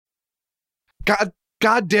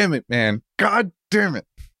God damn it, man. God damn it.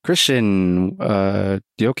 Christian,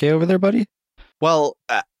 you okay over there, buddy? Well,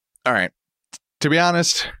 all right. To be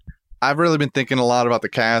honest, I've really been thinking a lot about the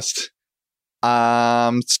cast.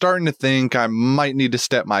 Starting to think I might need to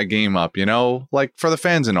step my game up, like for the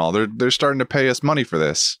fans and all. They're starting to pay us money for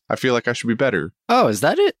this. I feel like I should be better. Oh, is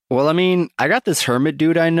that it? Well, I mean, I got this hermit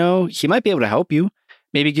dude I know. He might be able to help you.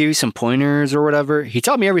 Maybe give you some pointers or whatever. He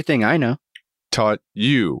taught me everything I know. Taught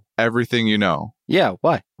you everything you know. Yeah,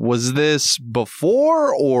 why? Was this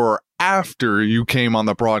before or after you came on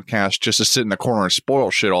the broadcast just to sit in the corner and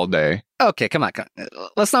spoil shit all day? Okay, come on.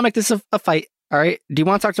 Let's not make this a fight, all right? Do you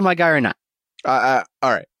want to talk to my guy or not? All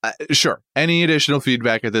right. Sure. Any additional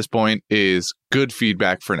feedback at this point is good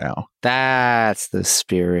feedback for now. That's the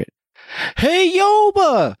spirit. Hey,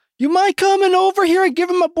 Yoba! You mind coming over here and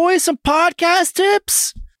giving my boy some podcast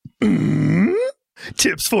tips?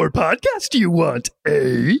 Tips for podcast you want,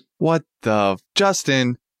 eh? What the...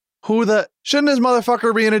 Justin, shouldn't this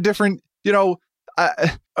motherfucker be in a different,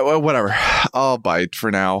 whatever. I'll bite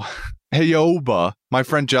for now. Hey, Yoba, my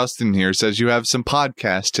friend Justin here says you have some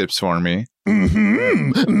podcast tips for me.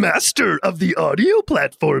 Master of the audio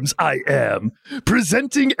platforms I am.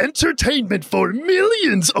 Presenting entertainment for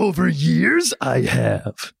millions over years I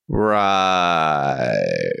have. Right.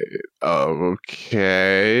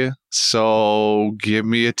 Okay. So give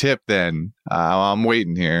me a tip then. I'm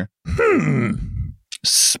waiting here.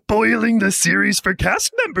 Spoiling the series for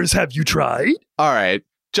cast members, have you tried? All right.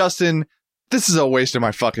 Justin, this is a waste of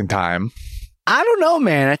my fucking time. I don't know,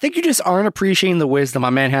 man. I think you just aren't appreciating the wisdom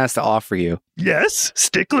my man has to offer you. Yes,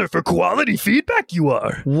 stickler for quality feedback you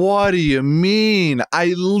are. What do you mean?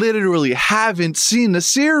 I literally haven't seen the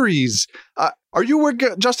series. Are you where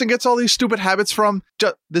Justin gets all these stupid habits from?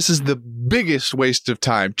 This is the biggest waste of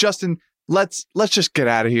time. Justin, let's just get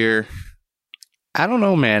out of here. I don't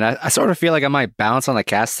know, man. I sort of feel like I might bounce on the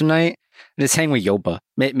cast tonight and just hang with Yoba.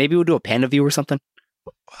 Maybe we'll do a panda view or something.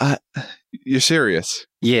 You're serious?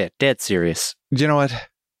 Yeah, dead serious. You know what?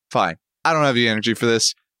 Fine. I don't have the energy for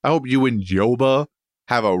this. I hope you and Yoba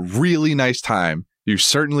have a really nice time. You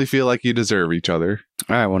certainly feel like you deserve each other.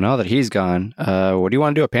 All right, well, now that he's gone, what do you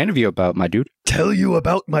want to do a panda view about, my dude? Tell you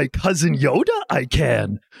about my cousin Yoda? I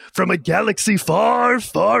can. From a galaxy far,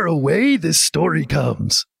 far away, this story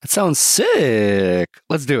comes. That sounds sick.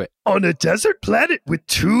 Let's do it. On a desert planet with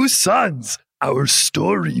 2 suns, our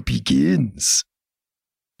story begins.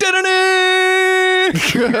 I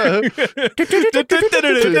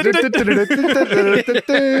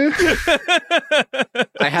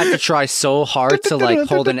had to try so hard to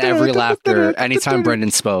hold in every laughter anytime Brendan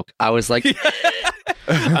spoke. I was like,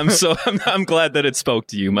 I'm glad that it spoke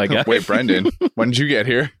to you, my guy. Wait, Brendan, when did you get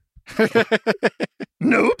here?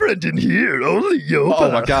 No Brendan here, only Yoba.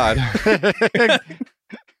 Oh my god.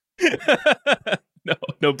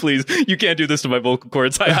 No, please. You can't do this to my vocal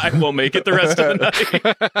cords. I won't make it the rest of the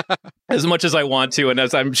night. As much as I want to, and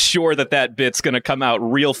as I'm sure that bit's going to come out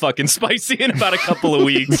real fucking spicy in about a couple of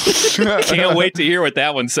weeks. Can't wait to hear what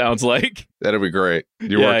that one sounds like. That'll be great.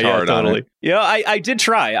 You worked hard on it. Yeah, I did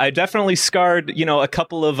try. I definitely scarred, a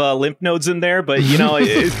couple of lymph nodes in there, but,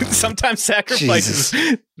 sometimes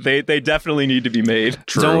sacrifices, they definitely need to be made.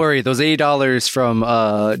 True. Don't worry. Those $80 from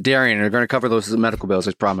Darian are going to cover those medical bills,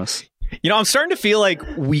 I promise. I'm starting to feel like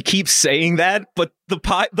we keep saying that, but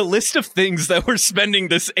the list of things that we're spending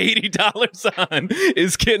this $80 on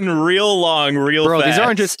is getting real long, real fast. These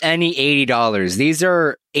aren't just any $80. These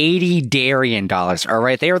are $80 Darian dollars, all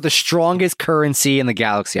right? They are the strongest currency in the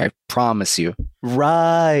galaxy, I promise you.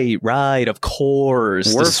 Right, of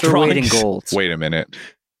course. Worth their weight in gold. Wait a minute.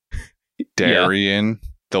 Darian,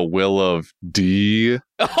 the will of D.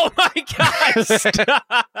 Oh my god! Stop.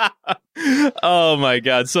 Oh my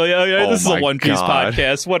god! So this is a One Piece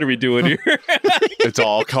podcast. What are we doing here? It's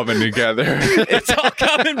all coming together. It's all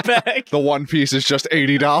coming back. The One Piece is just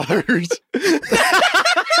 $80.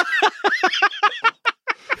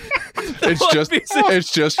 It's just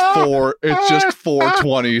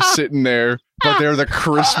 $4.20 sitting there, but they're the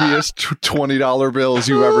crispiest $20 bills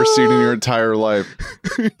you've ever seen in your entire life.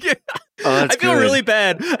 Yeah. I feel really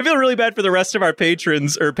bad. I feel really bad for the rest of our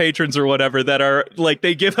patrons or whatever that are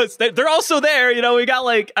they give us. They're also there. We got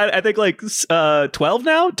I think 12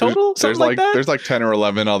 now total. There's that. There's 10 or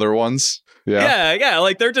 11 other ones.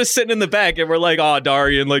 Yeah. They're just sitting in the back, and we're like, "Oh,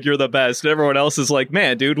 Darian, you're the best." And everyone else is like,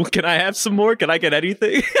 "Man, dude, can I have some more? Can I get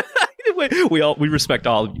anything?" We respect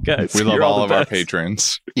all of you guys. We love all of our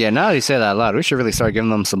patrons. Yeah, now that you say that out loud, we should really start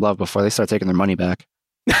giving them some love before they start taking their money back.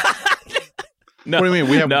 No, what do you mean?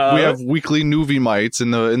 We have weekly Nuvi mites in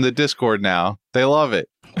the Discord now. They love it.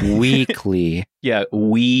 Weekly. Yeah,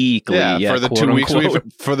 weekly. Yeah, for the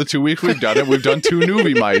 2 weeks we've done it, we've done 2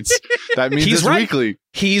 newbie mites. That means it's weekly.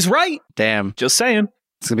 He's right. Damn. Just saying.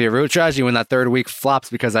 It's going to be a real tragedy when that third week flops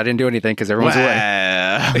because I didn't do anything because everyone's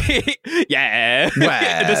away. Yeah.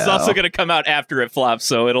 This is also going to come out after it flops,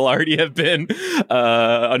 so it'll already have been,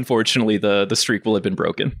 unfortunately, the streak will have been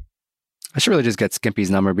broken. I should really just get Skimpy's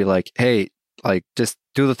number and be like, hey, like, just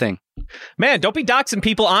do the thing. Man, don't be doxing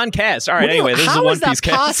people on cast. All right, anyway, this is a One Piece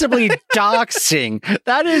cast. How is that possibly doxing?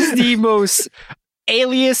 That is the most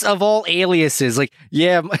alias of all aliases. Like,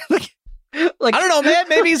 yeah, like, I don't know, man.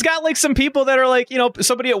 Maybe he's got like some people that are like, you know,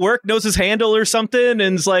 somebody at work knows his handle or something,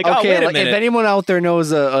 and is like, oh, wait a minute. If anyone out there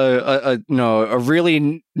knows a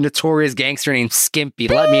really notorious gangster named Skimpy,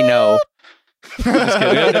 let me know. Don't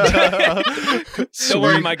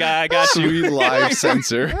worry, my guy, I got you. Sweet live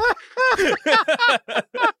censor.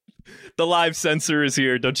 The live censor is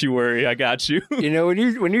here. Don't you worry, I got you. You know, when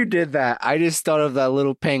you did that, I just thought of that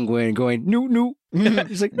little penguin going noo.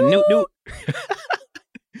 He's like noo.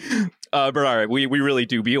 But all right, we really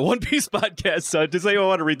do be a One Piece podcast. Does anyone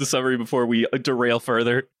want to read the summary before we derail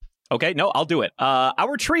further? Okay, no, I'll do it.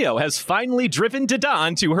 Our trio has finally driven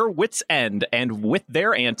Dadan to her wit's end, and with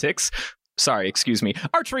their antics... Sorry, excuse me.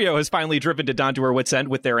 Our trio has finally driven Dadan to her wit's end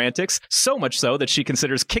with their antics, so much so that she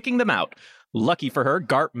considers kicking them out. Lucky for her,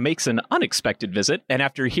 Garp makes an unexpected visit, and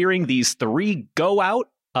after hearing these 3 go out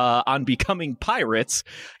on becoming pirates,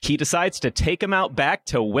 he decides to take him out back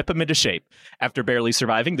to whip him into shape. After barely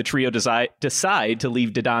surviving, the trio decide to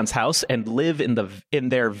leave Dadan's house and live in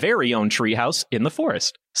their very own treehouse in the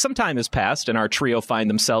forest. Some time has passed, and our trio find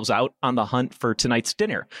themselves out on the hunt for tonight's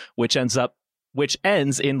dinner, which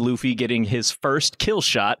ends in Luffy getting his first kill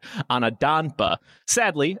shot on a Danpa.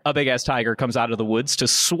 Sadly, a big-ass tiger comes out of the woods to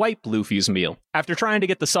swipe Luffy's meal. After trying to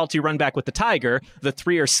get the salty run back with the tiger, the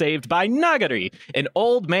 3 are saved by Nagari, an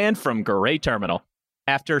old man from Gray Terminal.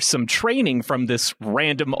 After some training from this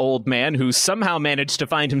random old man who somehow managed to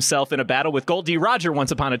find himself in a battle with Gold D. Roger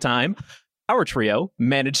once upon a time, our trio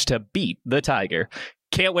managed to beat the tiger.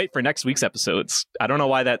 Can't wait for next week's episodes. I don't know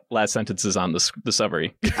why that last sentence is on the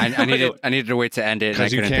summary. I needed to wait to end it.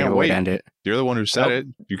 Because you can't wait to end it. You're the one who said it.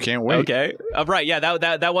 You can't wait. Okay. Right. Yeah.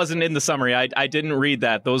 That wasn't in the summary. I didn't read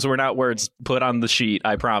that. Those were not words put on the sheet.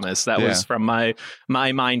 I promise. That was from my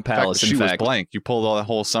mind palace. The sheet was blank. You pulled all the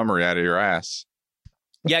whole summary out of your ass.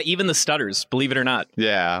 Yeah. Even the stutters. Believe it or not.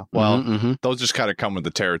 Yeah. Well, those just kind of come with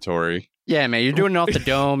the territory. Yeah, man, you're doing it off the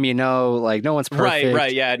dome, you know, like no one's perfect.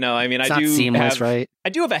 Right, yeah, no, I mean, it's not seamless, right? I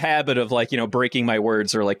do have a habit of like, you know, breaking my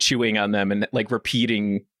words or like chewing on them and like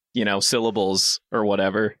repeating, you know, syllables or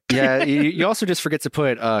whatever. Yeah, you also just forget to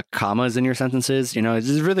put commas in your sentences, you know, it's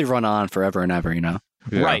just really run on forever and ever, you know?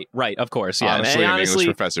 Yeah. Right, of course, yeah. Honestly, an English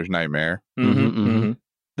professor's nightmare.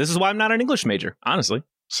 This is why I'm not an English major, honestly.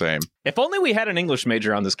 Same. If only we had an English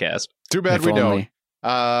major on this cast. Too bad we don't. Too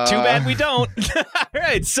bad we don't. All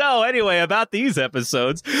right. So anyway, about these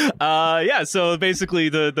episodes, so basically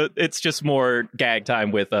it's just more gag time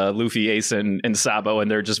with Luffy, Ace, and Sabo, and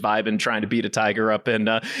they're just vibing, trying to beat a tiger up and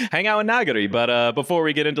hang out with Nagari. But before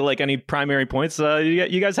we get into like any primary points,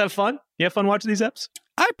 you guys have fun? You have fun watching these eps?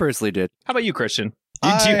 I personally did. How about you, Christian? Do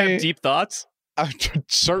you have deep thoughts?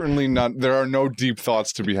 Certainly not. There are no deep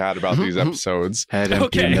thoughts to be had about these episodes.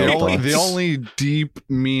 Okay. The only deep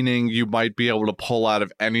meaning you might be able to pull out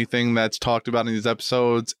of anything that's talked about in these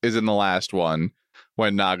episodes is in the last one,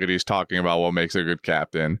 when Nagari's talking about what makes a good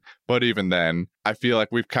captain. But even then, I feel like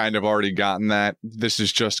we've kind of already gotten that. This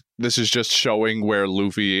is just showing where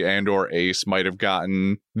Luffy and or Ace might have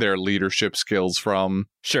gotten their leadership skills from.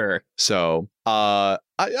 Sure. So,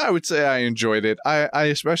 I would say I enjoyed it. I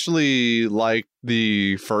especially liked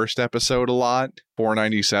the first episode a lot,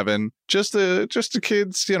 497. Just the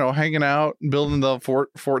kids, you know, hanging out, building the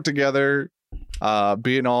fort together,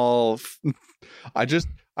 being all.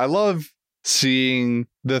 I love seeing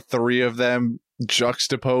the 3 of them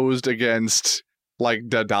juxtaposed against like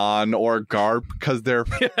Dadan or Garp because they're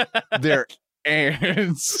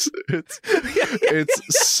ants.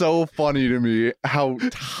 It's so funny to me how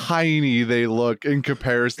tiny they look in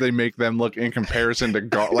comparison. They make them look in comparison to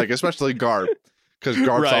Garp, like especially Garp, because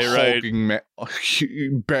Garp's a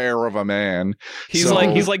hulking bear of a man. He's like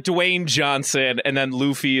Dwayne Johnson, and then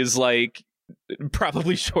Luffy is like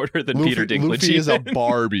probably shorter than Peter Dinklage. Luffy is a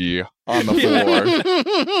Barbie on the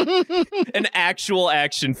floor. An actual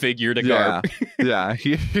action figure to Garp. Yeah,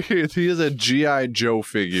 he is a G.I. Joe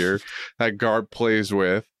figure that Garp plays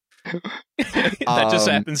with. That just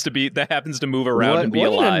happens to move around and be what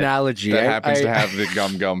alive. an analogy. That happens to have the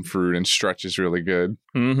gum fruit and stretches really good.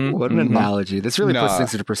 Mm-hmm. What an analogy. This really puts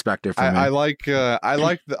things into perspective for me. I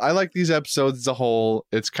like these episodes as a whole.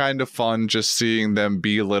 It's kind of fun just seeing them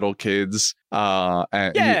be little kids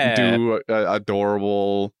and do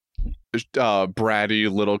adorable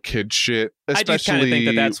bratty little kid shit. I just kind of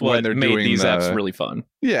think that's what made these apps really fun.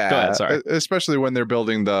 Yeah, go ahead, sorry. Especially when they're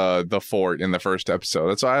building the fort in the first episode.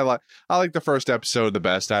 That's why I like the first episode the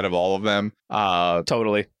best out of all of them.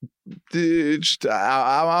 Totally.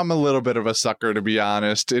 I'm a little bit of a sucker, to be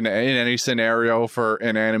honest, in any scenario for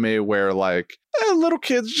an anime where like little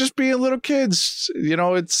kids just being little kids. You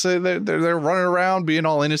know, it's they're running around being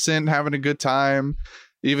all innocent, having a good time.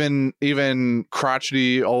 Even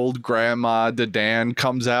crotchety old grandma Dadan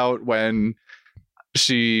comes out when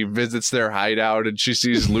she visits their hideout and she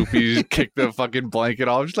sees Luffy kick the fucking blanket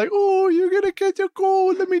off. She's like, "Oh, you're gonna catch a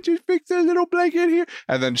cold. Let me just fix a little blanket here."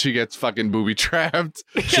 And then she gets fucking booby trapped.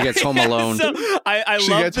 She gets home alone. So I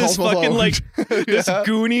love this fucking like this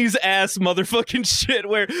Goonies ass motherfucking shit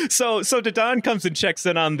where so Dadan comes and checks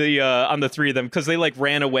in on the three of them because they like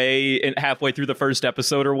ran away halfway through the first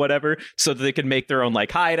episode or whatever, so that they could make their own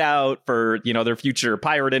like hideout for, you know, their future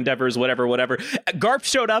pirate endeavors, whatever. Garp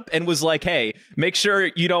showed up and was like, "Hey, make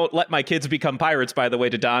sure you don't let my kids become pirates, by the way,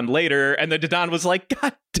 Dadan," later. And then Dadan was like,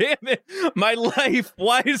 "God damn it, my life,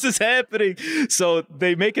 why is this happening?" So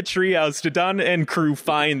they make a treehouse. Dadan and crew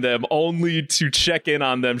find them only to check in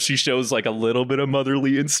on them. She shows like a little bit of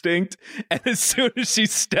motherly instinct, and as soon as she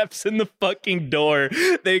steps in the fucking door,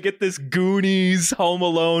 they get this Goonies Home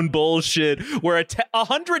Alone bullshit where a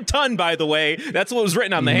 100-ton, by the way, that's what was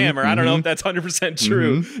written on the hammer. I don't know if that's 100%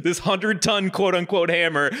 true. This 100-ton quote unquote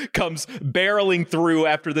hammer comes barreling through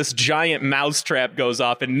after this giant mousetrap goes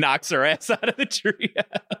off and knocks her ass out of the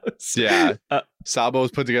treehouse. Yeah.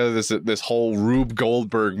 Sabo's put together this whole Rube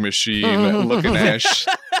Goldberg machine looking ass.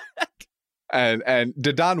 And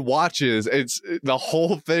Dadan watches. It's the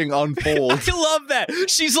whole thing unfolds. I love that.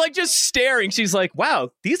 She's like just staring. She's like,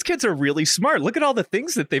 "Wow, these kids are really smart. Look at all the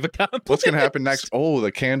things that they've accomplished." What's gonna happen next? Oh,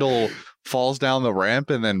 the candle falls down the ramp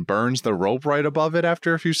and then burns the rope right above it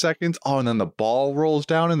after a few seconds. Oh, and then the ball rolls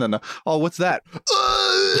down and then what's that?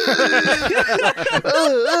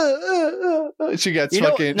 She gets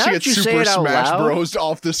Super Smash Bros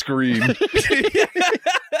off the screen.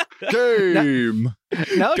 Game.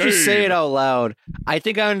 Now that you say it out loud, I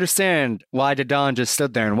think I understand why Dadan just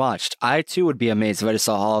stood there and watched. I too would be amazed if I just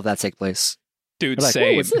saw all of that take place. Dude, like,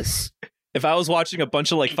 same. What's this? If I was watching a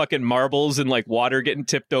bunch of like fucking marbles and like water getting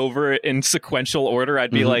tipped over in sequential order,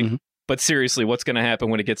 I'd be like, "But seriously, what's going to happen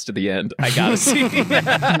when it gets to the end? I gotta see."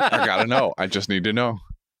 I gotta know. I just need to know.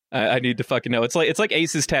 I need to fucking know. It's like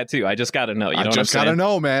Ace's tattoo. I just gotta know. You know what I'm saying? Gotta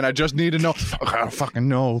know, man. I just need to know. I gotta fucking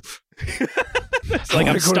know. It's like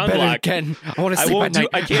I'm stun locked. I want to sleep at night.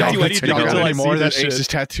 I can't do anything until I see that this Ace's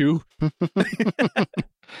tattoo.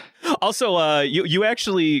 Also, you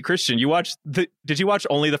actually, Christian, did you watch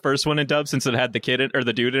only the first one in dub since it had the kid or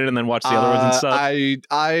the dude in it, and then watch the other ones and stuff?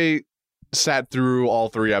 I sat through all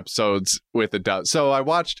 3 episodes with the dub. So I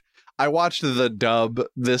watched the dub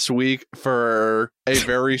this week for a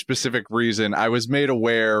very specific reason. I was made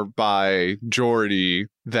aware by Jordy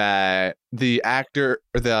that the actor,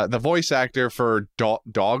 the voice actor for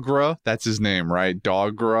Dogra, that's his name, right?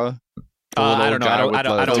 Dogra. I don't know. I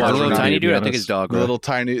don't the little tiny dude. I think it's Dogra. The little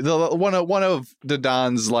tiny, one of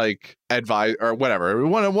Dadan's like advice or whatever.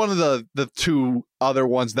 One of the 2 other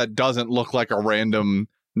ones that doesn't look like a random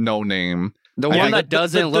no name. The one that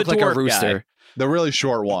doesn't look like a rooster. Guy. The really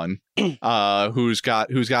short one, who's got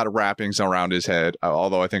wrappings around his head,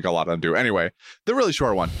 although I think a lot of them do. Anyway, the really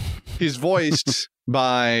short one. He's voiced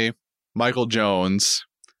by Michael Jones,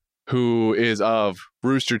 who is of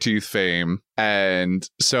Rooster Teeth fame, and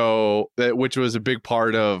so which was a big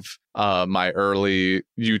part of my early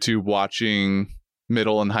YouTube watching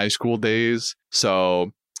middle and high school days.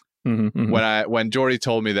 So when Jordy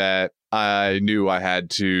told me that, I knew I had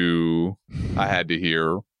to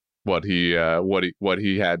hear what he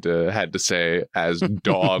had to say as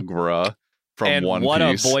Dogra from and One what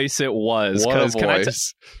Piece. A voice it was! What a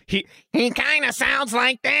voice! He kind of sounds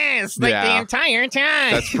like this, the entire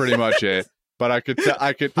time. That's pretty much it. But I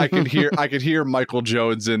could hear Michael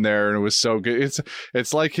Jones in there, and it was so good.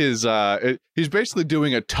 It's like he's basically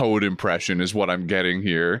doing a Toad impression, is what I'm getting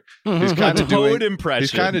here. He's kind of doing impression.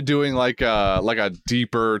 He's kind of doing like a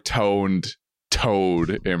deeper toned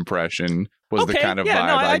Toad impression. Was the kind of vibe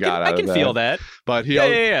I got out of that. I can feel that. But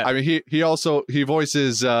I mean, he also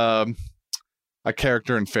voices a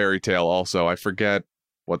character in Fairy Tail also. I forget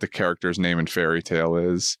what the character's name in Fairy Tail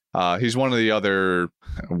is. He's one of the other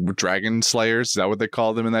dragon slayers. Is that what they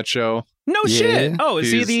called him in that show? No Yeah. shit. Oh,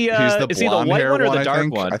 is he He's the white blonde-hair one or the I dark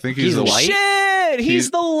think. one? I think he's the white. Shit, he's He's-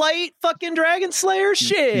 the light fucking dragon slayer.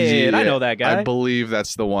 Shit, I know that guy. I believe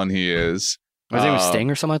that's the one he is. Was it Sting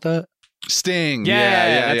or something like that? Sting.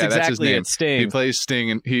 yeah, that's his exactly name. it. Sting. He plays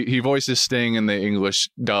Sting, and he voices Sting in the English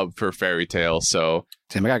dub for Fairy Tale. So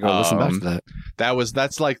Damn, I gotta go listen back to that.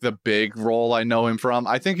 that's like the big role I know him from.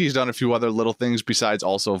 I think he's done a few other little things besides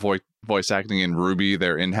also voice acting in Ruby,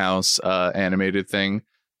 their in-house animated thing.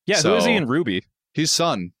 Yeah, who is he So- in Ruby? He's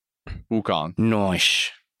son, Wukong.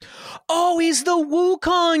 Nice. Oh, he's the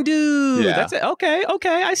Wukong dude. Yeah. That's it. Okay,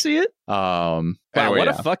 I see it. Wow, Anyway, what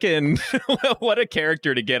yeah. a fucking what a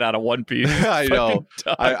character to get out of One Piece. I know.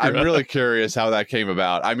 Fucking I'm Doggerel. really curious how that came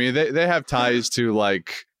about. I mean, they have ties to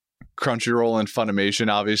like Crunchyroll and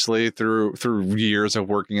Funimation, obviously through years of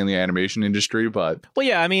working in the animation industry. But Well,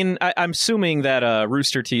 yeah, I mean, I'm assuming that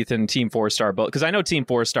Rooster Teeth and Team 4-Star both, because I know Team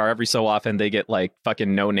 4-Star every so often they get like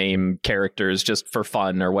fucking no-name characters just for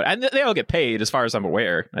fun or what, and they all get paid as far as I'm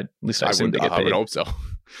aware. At least I assume they get paid. would hope so.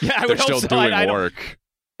 Yeah, I They're would still hope so. doing I don't- work.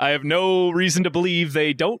 I have no reason to believe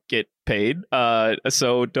they don't get paid.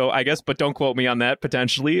 So don't quote me on that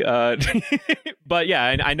potentially. But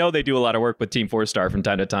yeah, I know they do a lot of work with Team 4-Star from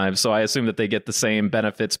time to time. So I assume that they get the same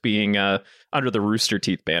benefits being under the Rooster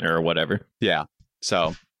Teeth banner or whatever. Yeah.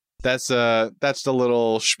 So that's the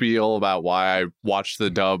little spiel about why I watched the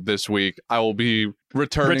dub this week. I will be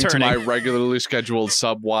returning to my regularly scheduled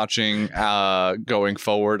sub watching going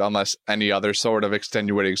forward unless any other sort of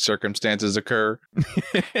extenuating circumstances occur.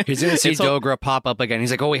 He's gonna see It's all- Dogra pop up again.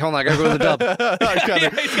 He's like, oh wait, hold on, I gotta go to the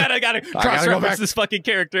dub. He's gotta cross go reference back. this fucking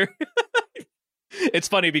character. It's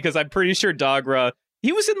funny because I'm pretty sure Dogra,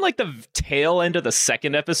 he was in like the tail end of the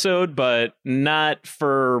second episode, but not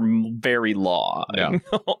for very long. Yeah.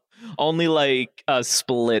 Only like a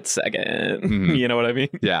split second. Mhm. You know what I mean?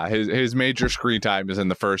 Yeah, his major screen time is in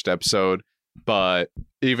the first episode, but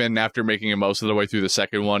even after making it most of the way through the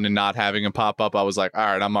second one and not having him pop up, I was like, all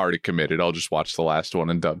right, I'm already committed. I'll just watch the last one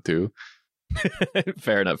and dub too.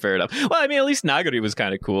 Fair enough. Well, I mean, at least Nagari was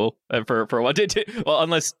kind of cool for what did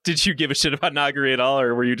you give a shit about Nagari at all,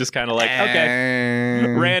 or were you just kind of like, okay,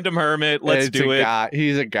 random hermit, let's It's do a it? Guy.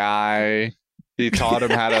 He's a guy. He taught him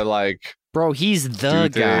how to like Bro, he's the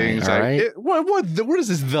do guy, things. all Like, right? what is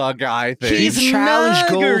this the guy thing? He's He's challenged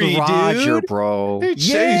Nagari, Gold Roger, dude. bro.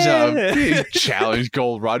 He challenged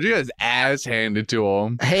Gold Roger. He got his ass handed to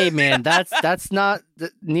him. Hey man, that's not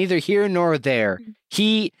neither here nor there.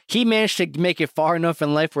 He managed to make it far enough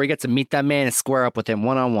in life where he gets to meet that man and square up with him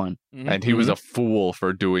one on one. And he was a fool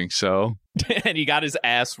for doing so. And he got his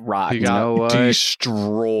ass rocked. He You know got what?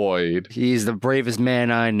 destroyed. He the bravest man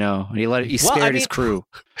I know. He Well, spared I his mean- crew.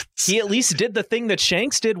 He at least did the thing that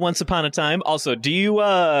Shanks did once upon a time. Also, do you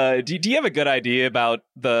have a good idea about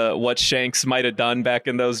what Shanks might have done back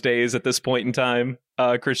in those days at this point in time,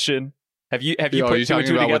 Christian? Have you put two and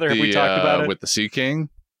two together? Have we talked about it? with the Sea King?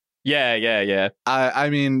 Yeah. I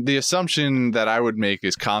mean, the assumption that I would make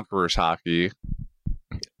is Conqueror's Hockey.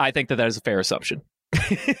 I think that is a fair assumption.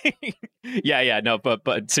 No,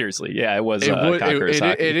 but seriously, yeah, it was Conqueror's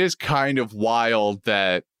Hockey. It is kind of wild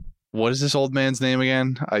that. What is this old man's name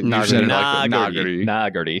again? You said it like Nagari.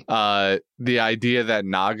 Nagari. The idea that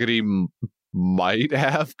Nagari might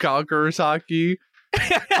have Conqueror's Hockey.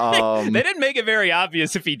 They didn't make it very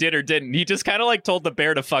obvious if he did or didn't. He just kind of like told the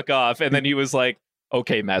bear to fuck off, and then he was like,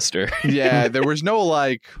 "Okay, master." Yeah, there was no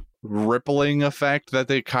like rippling effect that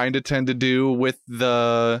they kind of tend to do with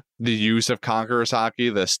the use of Conqueror's Hockey.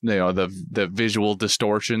 The visual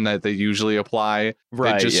distortion that they usually apply.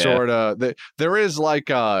 Right. It just yeah. sort of there is like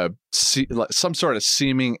some sort of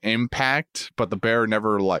seeming impact, but the bear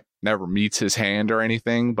never meets his hand or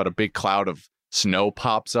anything. But a big cloud of snow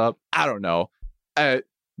pops up. I don't know.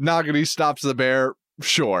 Nagari stops the bear.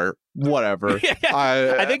 Sure, whatever.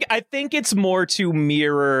 I think it's more to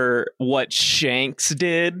mirror what Shanks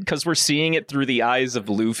did, because we're seeing it through the eyes of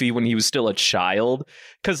Luffy when he was still a child.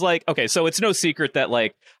 Because so it's no secret that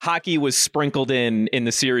like hockey was sprinkled in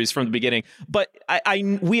the series from the beginning, but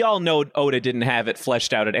we all know Oda didn't have it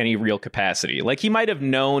fleshed out at any real capacity. Like he might have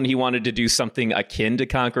known he wanted to do something akin to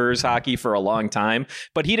Conqueror's Hockey for a long time,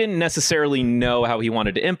 but he didn't necessarily know how he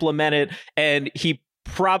wanted to implement it, and he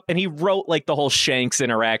wrote like the whole Shanks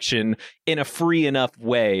interaction in a free enough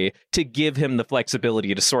way to give him the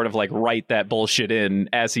flexibility to sort of like write that bullshit in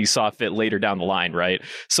as he saw fit later down the line, right?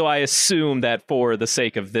 So I assume that for the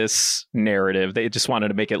sake of this narrative, they just wanted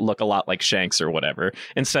to make it look a lot like Shanks or whatever,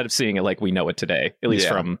 instead of seeing it like we know it today, at least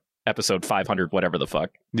from episode 500, whatever the fuck.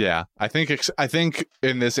 Yeah, I think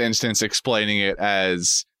in this instance, explaining it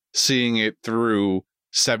as seeing it through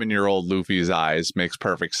 7-year-old Luffy's eyes makes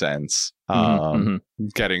perfect sense. Mhm,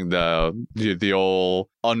 Getting the old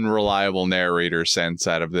unreliable narrator sense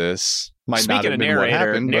out of this might not Speaking have of been narrator, what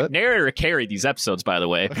happened, but narrator carried these episodes, by the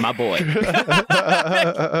way. My boy.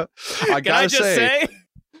 I Can I gotta just say,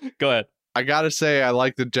 Go ahead. I gotta say, I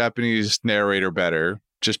like the Japanese narrator better.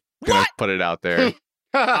 Just gonna put it out there.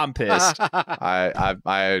 I'm pissed.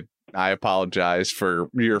 I apologize for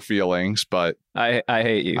your feelings, but I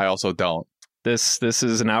hate you. I also don't. This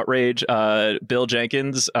is an outrage. Bill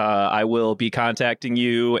Jenkins, I will be contacting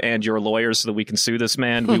you and your lawyers so that we can sue this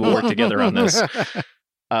man. We will work together on this.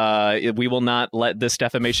 We will not let this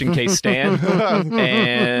defamation case stand.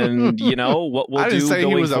 And you know what we'll do. I didn't say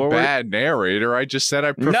going he was forward, a bad narrator. I just said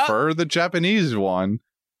I prefer the Japanese one,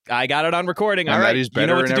 I got it on recording. and All right, that he's you know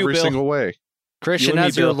better what in to do, every Bill. single way. Christian, You and me,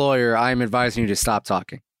 as your Bill. lawyer, I am advising you to stop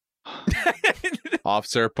talking.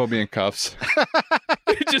 Officer, put me in cuffs.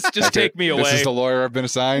 just That's take it. me away. This is the lawyer I've been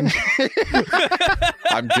assigned.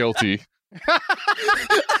 I'm guilty.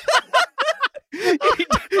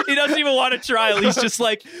 He doesn't even want a trial. He's just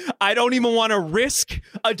like, I don't even want to risk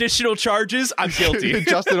additional charges. I'm guilty.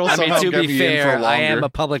 Justin will I mean, somehow to get be me in fair, for I am longer. a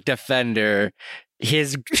public defender.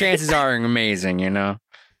 His chances are amazing, you know?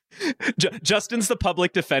 Justin's the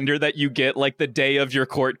public defender that you get like the day of your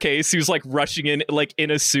court case, who's like rushing in like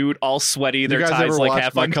in a suit, all sweaty. You Their guys ties ever like watched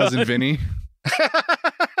half My undone. Cousin Vinny?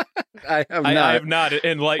 I have I not. have not.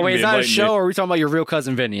 Enlighten Wait, me. is that a enlighten me. show or are we talking about your real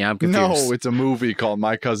cousin Vinny? I'm confused. No, it's a movie called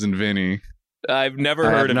My Cousin Vinny. I've never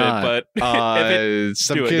I heard have of not. it, but if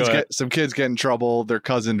Some do it, kids go ahead. some kids get in trouble. Their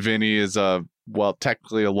cousin Vinny is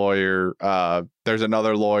technically a lawyer. There's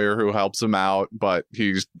another lawyer who helps him out, but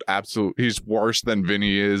he's worse than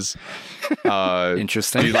Vinny is.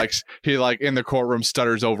 Interesting. He in the courtroom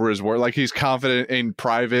stutters over his word. Like he's confident in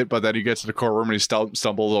private, but then he gets to the courtroom and he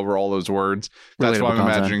stumbles over all those words. That's Relatable what I'm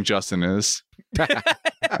content. imagining Justin is.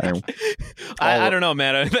 I don't know,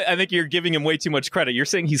 man. I think you're giving him way too much credit. You're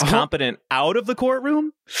saying he's competent out of the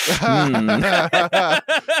courtroom?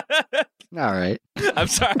 All right. I'm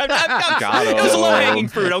sorry. Got It was a him. low hanging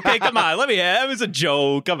fruit. Okay, come on. Let me have. It was a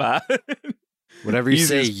joke. Come on. Whatever you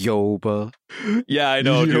say, Easiest- Yoba. Yeah, I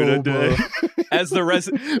know, dude. As the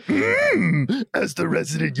resident, As the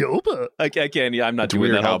resident Yoba. I can't. Yeah, I'm not It's doing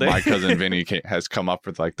weird that all how day. My Cousin Vinny has come up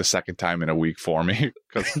for like the second time in a week for me.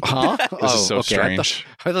 'Cause Huh? this is so okay. strange.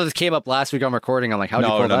 I thought this came up last week on recording. I'm like, how'd you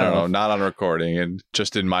pull that No, off? not on recording. And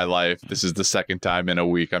just in my life, this is the second time in a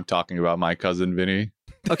week I'm talking about My Cousin Vinny.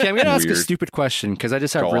 Okay, I'm going to ask a Weird. stupid question because I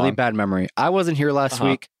just have Go really on. bad memory. I wasn't here last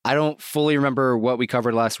Uh-huh. week. I don't fully remember what we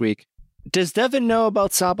covered last week. Does Devin know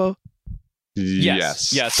about Sabo?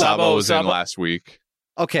 Yes. Yes, Sabo was in Sabo- last week.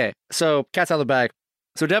 Okay, so cat's out of the bag.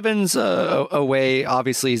 So Devin's away.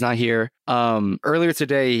 Obviously, he's not here. Earlier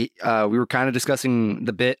today, we were kind of discussing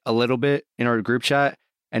the bit a little bit in our group chat,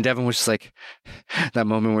 and Devin was just like, that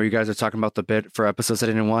moment where you guys are talking about the bit for episodes I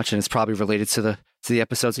didn't watch, and it's probably related to the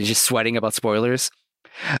episodes. He's just sweating about spoilers.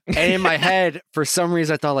 And in my head, for some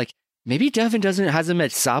reason, I thought like, maybe Devin hasn't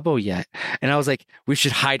met Sabo yet. And I was like, we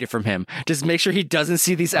should hide it from him. Just make sure he doesn't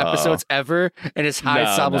see these episodes ever and just hide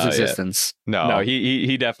No, Sabo's no, yeah. existence. No,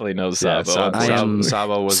 he definitely knows Yeah, Sabo. I am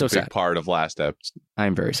Sabo was so a big sad. part of last episode.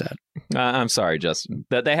 I'm very sad. I'm sorry, Justin.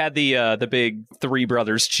 That they had the big Three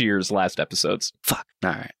Brothers cheers last episodes. Fuck.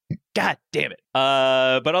 All right. God damn it.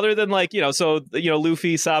 But other than like,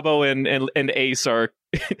 Luffy, Sabo, and Ace are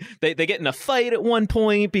they get in a fight at one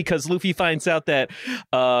point because Luffy finds out that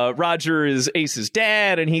Roger is Ace's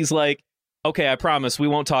dad, and he's like, okay, I promise we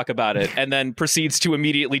won't talk about it, and then proceeds to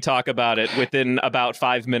immediately talk about it within about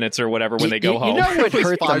 5 minutes or whatever when they go home. You know what It was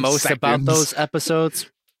hurt the 5 most about seconds. those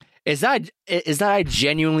episodes? Is that I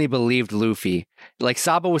genuinely believed Luffy. Like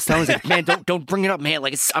Sabo was telling us, like, man, don't bring it up, man.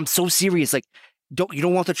 Like I'm so serious. Like you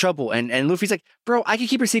don't want the trouble. And Luffy's like, bro, I can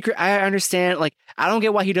keep a secret. I understand. Like I don't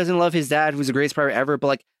get why he doesn't love his dad, who's the greatest pirate ever. But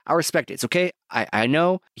like I respect it. It's okay. I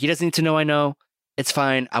know he doesn't need to know. I know. It's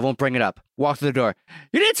fine. I won't bring it up. Walk to the door.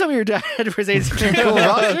 You didn't tell me your dad was Ace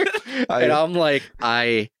Roger. And I'm like,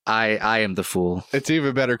 I am the fool. It's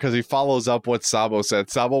even better because he follows up what Sabo said.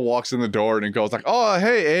 Sabo walks in the door and he goes like, "Oh,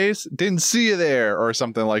 hey, Ace, didn't see you there," or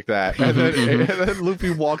something like that. And then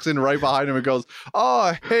Luffy walks in right behind him and goes,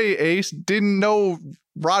 "Oh, hey, Ace, didn't know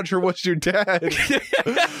Roger was your dad."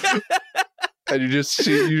 And you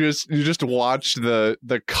just watch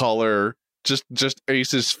the color. Just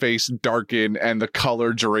Ace's face darken and the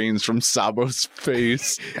color drains from Sabo's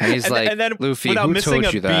face. And he's like, then Luffy, without who missing told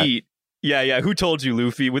a you that? beat. Yeah. Who told you,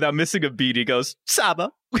 Luffy? Without missing a beat, he goes, Sabo.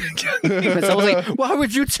 And so I was like, why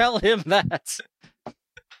would you tell him that?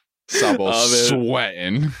 Sabo's Oh,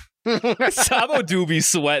 sweating. Sabo do be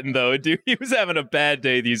sweating though, dude. He was having a bad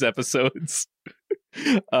day these episodes.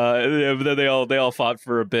 Then they all fought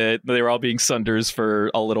for a bit. They were all being sunders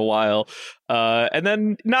for a little while. And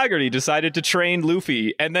then Nagari decided to train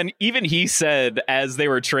Luffy. And then even he said as they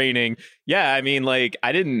were training, yeah, I mean, like,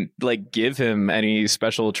 I didn't like give him any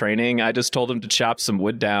special training. I just told him to chop some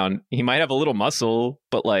wood down. He might have a little muscle,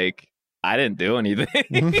 but like, I didn't do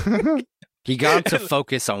anything. He got him to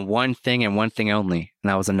focus on one thing and one thing only, and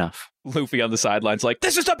that was enough. Luffy on the sidelines like,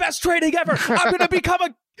 this is the best training ever. I'm going to become a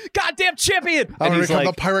goddamn champion. I'm And gonna he's become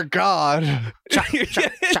like, the pirate god.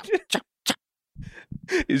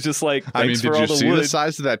 he's just like, I mean, thanks did for all you the see wood. the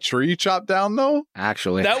size of that tree chopped down though?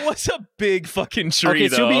 Actually. That was a big fucking tree, Okay,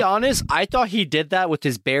 though. to be honest, I thought he did that with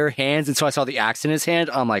his bare hands, and so I saw the axe in his hand.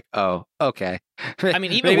 I'm like, oh, okay. I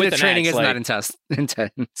mean, even maybe with the an training axe, isn't like- that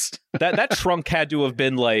intense. that trunk had to have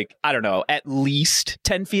been like, I don't know, at least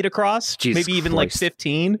 10 feet across, Jesus maybe even like Christ.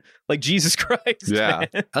 15. Like, Jesus Christ. Yeah. Man.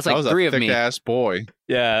 That's That like was three a of thick me. ass boy.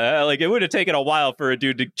 Yeah, like it would have taken a while for a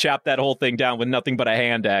dude to chop that whole thing down with nothing but a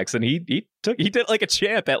hand axe, and he did it like a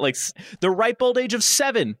champ at like the ripe old age of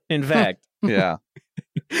 7. In fact, Yeah.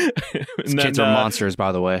 These kids are monsters,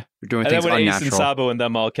 by the way. They're doing And then things when Ace and unnatural. Sabo and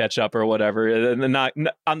them all catch up or whatever, and then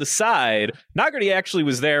on the side, Nagari actually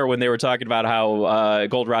was there when they were talking about how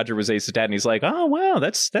Gold Roger was Ace's dad, and he's like, "Oh wow,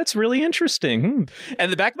 that's really interesting." And in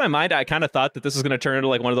the back of my mind, I kind of thought that this was going to turn into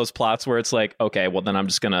like one of those plots where it's like, okay, well then I'm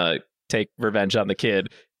just going to take revenge on the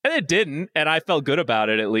kid. And it didn't, and I felt good about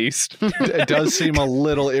it at least. It does seem a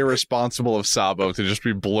little irresponsible of Sabo to just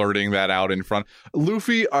be blurting that out in front.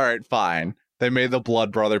 Luffy, all right, fine. They made the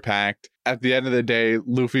Blood Brother Pact. At the end of the day,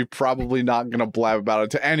 Luffy probably not going to blab about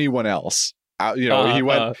it to anyone else. He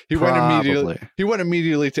went immediately. He went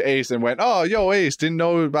immediately to Ace and went, "Oh, yo, Ace, didn't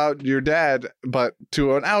know about your dad." But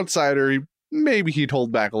to an outsider, maybe he'd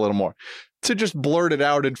hold back a little more. To just blurt it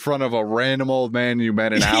out in front of a random old man you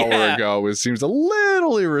met an hour ago, it seems a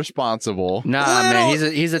little irresponsible. Nah, man,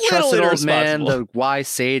 he's a trusted old man, the wise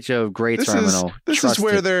sage of Great Terminal. This is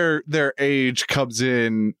where their age comes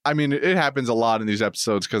in. I mean, it happens a lot in these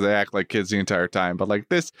episodes because they act like kids the entire time. But like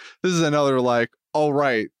this is another like, oh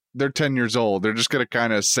right, they're 10 years old. They're just gonna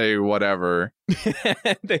kind of say whatever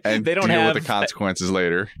and they don't deal have with the consequences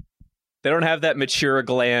later. They don't have that mature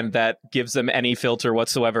gland that gives them any filter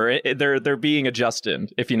whatsoever. They're being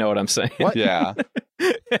adjusted, if you know what I'm saying. What? Yeah.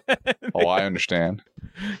 Oh, I understand.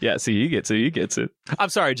 Yeah, see, he gets it. I'm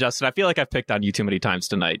sorry, Justin. I feel like I've picked on you too many times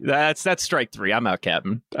tonight. That's strike 3. I'm out,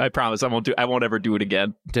 Captain. I promise I won't ever do it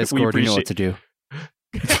again. Discord, you know what to do.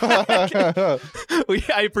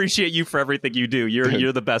 I appreciate you for everything you do.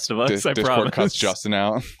 You're the best of us. I Discord promise. cuts Justin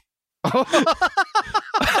out.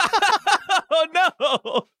 Oh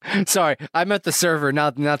no! Sorry, I meant the server,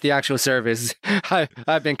 not the actual service.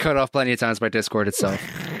 I've been cut off plenty of times by Discord itself.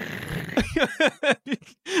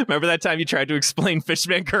 Remember that time you tried to explain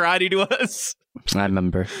Fishman karate to us? I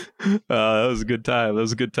remember. That was a good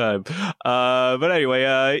time. But anyway,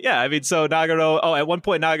 yeah, I mean, so Nagaro, at one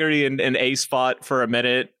point, Nagari and Ace fought for a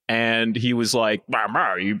minute, and he was like,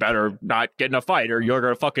 you better not get in a fight or you're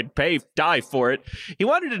going to fucking die for it. He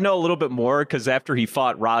wanted to know a little bit more because after he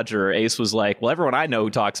fought Roger, Ace was like, well, everyone I know who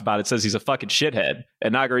talks about it says he's a fucking shithead.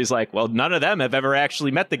 And Nagari's like, well, none of them have ever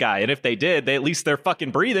actually met the guy. And if they did, at least they're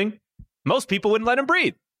fucking breathing. Most people wouldn't let him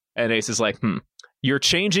breathe. And Ace is like, you're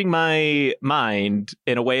changing my mind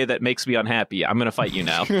in a way that makes me unhappy. I'm going to fight you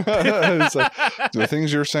now. It's like, the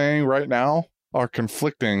things you're saying right now are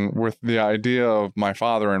conflicting with the idea of my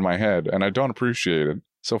father in my head, and I don't appreciate it.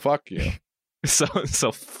 So fuck you. So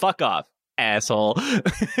fuck off, asshole.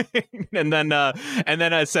 and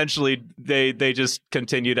then essentially they just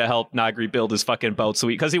continue to help Nagari build his fucking boat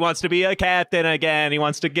because he wants to be a captain again. He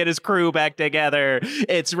wants to get his crew back together.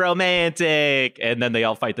 It's romantic. And then they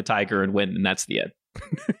all fight the tiger and win, and that's the end.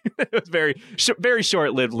 It was very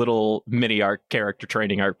short-lived little mini arc, character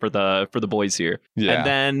training arc for the boys here. Yeah. And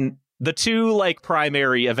then the two like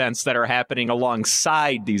primary events that are happening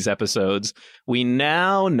alongside these episodes, we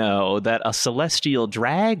now know that a celestial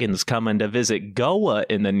dragon's coming to visit Goa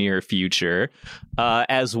in the near future,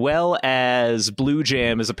 as well as Blue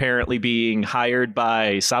Jam is apparently being hired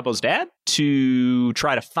by Sabo's dad to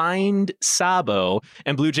try to find Sabo.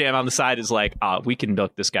 And Blue Jam on the side is like, we can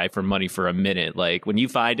milk this guy for money for a minute. Like, when you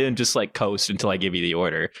find him, just like coast until I give you the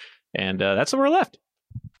order. And that's where we're left.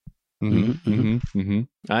 To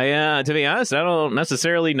be honest, I don't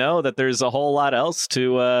necessarily know that there's a whole lot else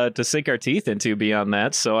to sink our teeth into beyond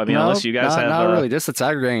that. So I mean, unless you guys have not really, just the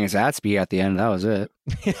tiger getting his ass beat at the end. That was it.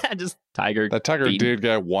 Yeah, just tiger. That tiger beaten. did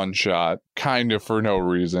get one shot, kind of for no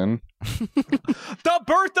reason. The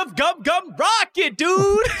birth of Gum Gum it,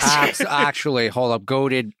 dude. Actually, hold up.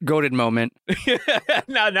 Goated moment.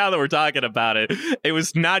 now that we're talking about it, it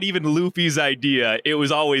was not even Luffy's idea. It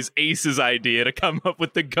was always Ace's idea to come up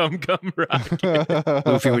with the Gum Gum rocket.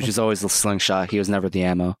 Luffy was just always the slingshot. He was never the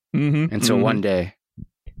ammo. Mm-hmm. Until one day.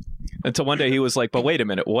 Until one day he was like, but wait a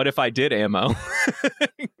minute, what if I did ammo?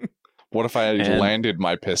 What if I landed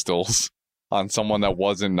my pistols on someone that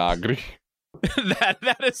wasn't Nagri?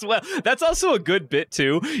 that as well. That's also a good bit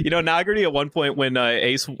too. You know, Nagri at one point when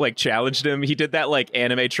Ace like challenged him, he did that like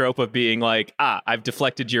anime trope of being like, I've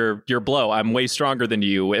deflected your blow. I'm way stronger than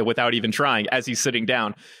you without even trying as he's sitting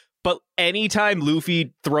down. But anytime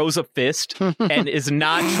Luffy throws a fist and is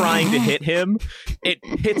not trying to hit him, it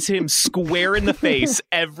hits him square in the face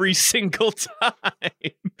every single time.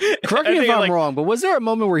 Correct me if I'm wrong, but was there a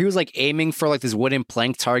moment where he was like aiming for like this wooden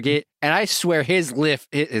plank target? And I swear his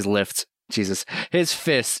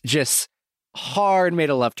fist just hard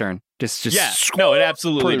made a left turn. Just yeah, no, it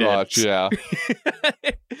absolutely pretty did. much, yeah.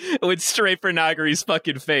 It went straight for Nagari's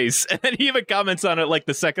fucking face, and then he even comments on it like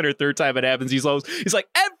the second or third time it happens. He's like,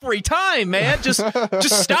 every time, man, just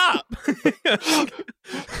stop.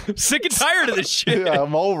 Sick and tired of this shit. Yeah,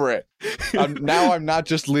 I'm over it. Now I'm not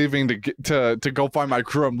just leaving to go find my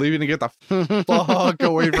crew. I'm leaving to get the fuck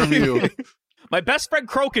away from you. My best friend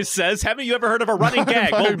Crocus says, haven't you ever heard of a running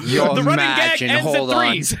gag? Well, the running gag ends at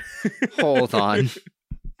threes. Hold on.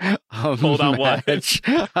 Hold on, what?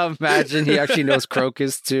 Imagine he actually knows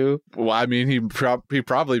Crocus too. Well, I mean, he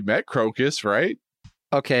probably met Crocus, right?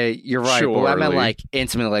 Okay, you're right. Surely. But I meant like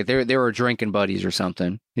intimately, like they were drinking buddies or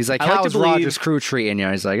something. He's like, I like to how's believe- Roger's crew treating you?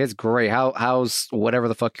 He's like, it's great. How's whatever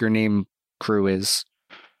the fuck your name crew is?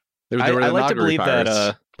 They were I the like to Nagari believe pirates.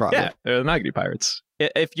 that. Probably. Yeah, they're the Nagari pirates.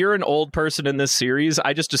 If you're an old person in this series,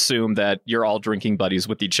 I just assume that you're all drinking buddies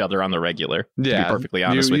with each other on the regular. Yeah, to be perfectly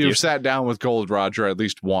honest with you. You've sat down with Gold Roger at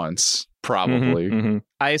least once, probably. Mhm, mhm.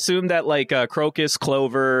 I assume that like Crocus,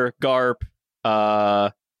 Clover, Garp,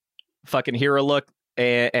 fucking Hero Look,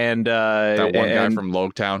 and That one guy from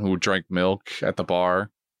Loketown who drank milk at the bar.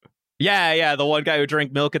 Yeah, the one guy who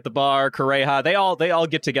drank milk at the bar, Kureha, they all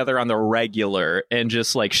get together on the regular and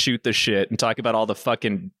just like shoot the shit and talk about all the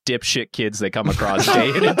fucking dipshit kids they come across day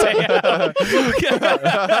in and day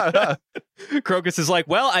out. Crocus is like,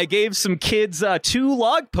 well, I gave some kids 2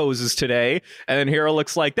 log poses today, and then Hero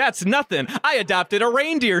looks like, that's nothing. I adopted a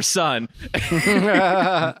reindeer son.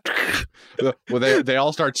 Well, they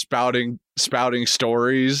all start spouting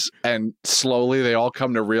stories, and slowly they all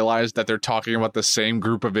come to realize that they're talking about the same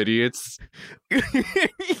group of idiots.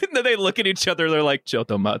 Then they look at each other, they're like,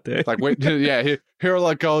 Chotomate. Like, wait, yeah,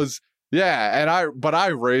 Hero goes, yeah, and I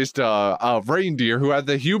raised a reindeer who had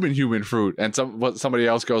the human fruit, and somebody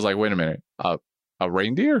else goes like, wait a minute, a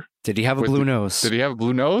reindeer? Did he have a blue nose? Did he have a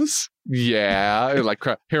blue nose? Yeah. And, like,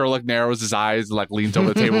 Hero narrows his eyes and like leans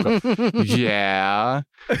over the table and goes, yeah.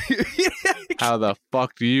 How the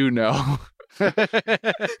fuck do you know? No,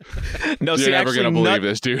 You're see, never actually, gonna believe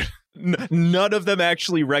this, dude. None of them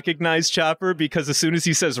actually recognize Chopper, because as soon as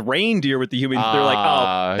he says reindeer with the human, they're like,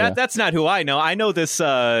 "Oh, that's not who I know. I know this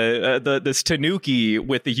this Tanuki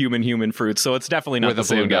with the human fruit, so it's definitely not With the a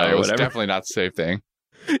blue same guy or nose. whatever." Definitely not the same thing.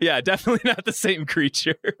 Yeah, definitely not the same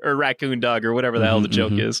creature or raccoon dog or whatever the hell the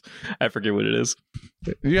joke is. I forget what it is.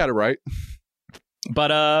 You got it right.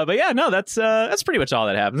 But yeah, no, that's pretty much all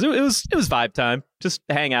that happens. It was vibe time. Just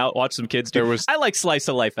hang out, watch some kids. I like slice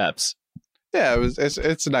of life eps. Yeah,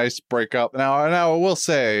 it's a nice breakup. Now I will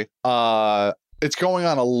say, it's going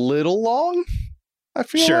on a little long, I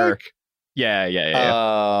feel like.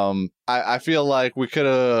 Yeah. I feel like we could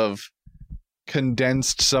have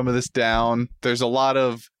condensed some of this down. There's a lot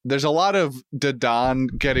of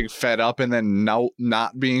Dadan getting fed up and then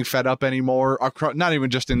not being fed up anymore. Not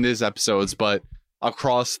even just in these episodes, but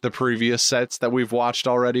across the previous sets that we've watched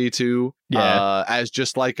already too. Yeah. As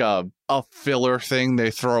just like a filler thing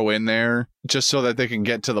they throw in there just so that they can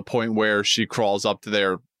get to the point where she crawls up to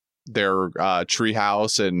their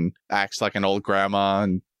treehouse and acts like an old grandma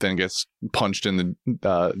and then gets punched in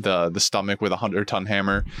the stomach with a 100-ton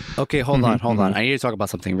hammer. Okay, hold on. I need to talk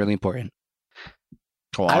about something really important.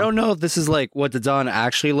 Go on. I don't know if this is like what Dadan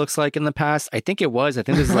actually looks like in the past. I think it was. I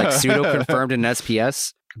think this is like pseudo confirmed in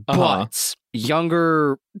SPS. But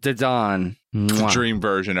younger Dadan, dream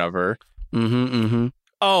version of her.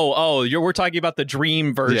 Oh, we're talking about the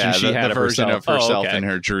dream version she had the of version herself. of herself okay. in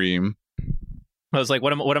her dream. I was like,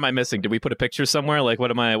 what am I missing? Did we put a picture somewhere? Like, what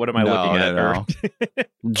am I looking at? No.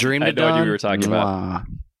 Dream Dadan. I had no idea what we were talking about.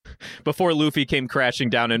 Before Luffy came crashing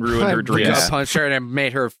down and ruined her dreams. Yeah. Punched her and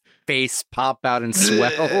made her face pop out and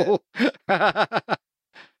swell.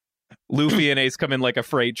 Luffy and Ace come in like a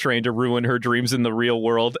freight train to ruin her dreams in the real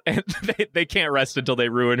world, and they can't rest until they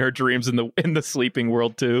ruin her dreams in the sleeping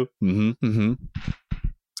world too.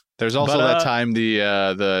 There's also that time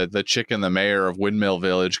the chick and the mayor of Windmill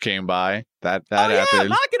Village came by. That happened. Yeah,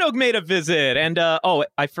 Makino made a visit, and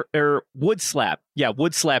Woodslap. Yeah,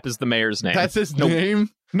 Woodslap is the mayor's name. That's his name?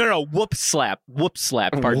 No, Whoopslap.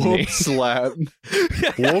 Pardon me. Whoopslap.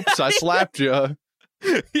 Whoops, I slapped you.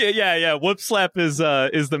 Yeah. Whoopslap is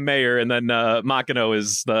the mayor, and then Makino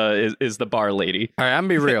is the bar lady. All right, I'm gonna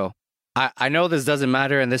be real. I know this doesn't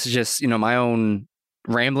matter, and this is just my own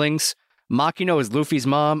ramblings. Makino is Luffy's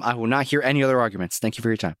mom. I will not hear any other arguments. Thank you for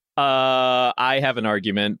your time. I have an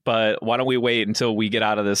argument, but why don't we wait until we get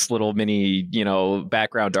out of this little mini,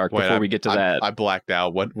 background arc before we get to that? I blacked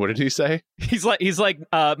out. What did he say? He's like,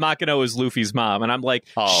 Makino is Luffy's mom, and I'm like,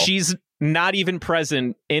 she's not even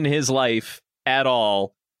present in his life at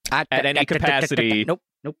all at any capacity. Nope.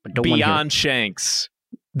 Don't beyond Shanks.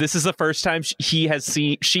 This is the first time she has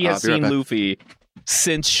seen Luffy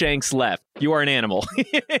since Shanks left. You are an animal.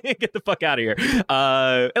 Get the fuck out of here.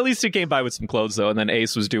 At least he came by with some clothes though, and then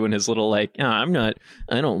Ace was doing his little I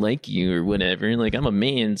don't like you or whatever. Like I'm a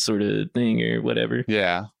man sort of thing or whatever.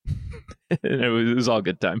 Yeah. It was all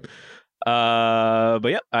good time. But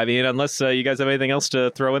yeah, I mean, unless you guys have anything else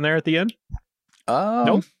to throw in there at the end.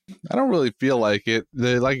 Nope. I don't really feel like it.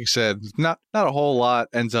 Like you said, not a whole lot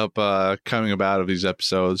ends up coming about of these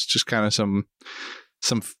episodes. Just kind of some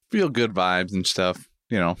feel good vibes and stuff,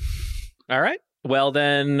 All right. Well,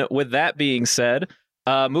 then, with that being said,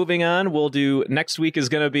 moving on, we'll do next week is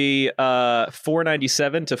going to be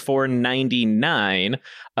 497 to 499.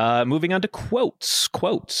 Moving on to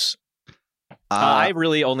quotes. I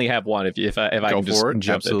really only have one. If I can just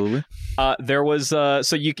jump absolutely. There was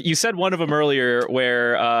so you said one of them earlier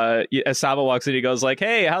where Asaba walks in, he goes like,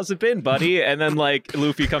 "Hey, how's it been, buddy?" And then like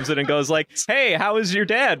Luffy comes in and goes like, "Hey, how is your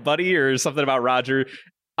dad, buddy?" Or something about Roger.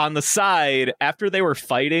 On the side, after they were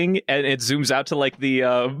fighting, and it zooms out to like the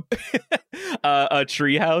a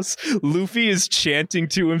treehouse, Luffy is chanting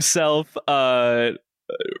to himself,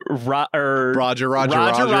 Roger. He's your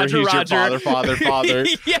father.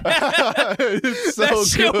 Yeah, it's so that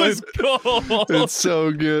shit good. was cool. It's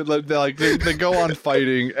so good. Like they go on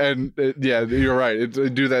fighting, and yeah, you're right. They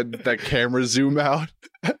do that camera zoom out.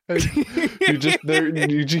 You just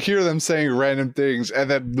hear them saying random things, and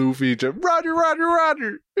then Luffy just Roger.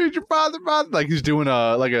 He's your father. Like he's doing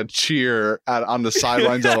a cheer on the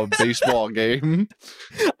sidelines of a baseball game.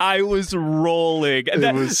 I was rolling.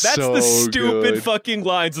 That's so the stupid good. fucking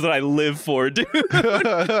lines that I live for, dude.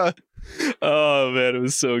 Oh man, it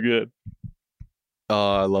was so good.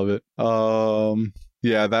 Oh, I love it.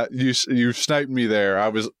 Yeah, that you sniped me there. I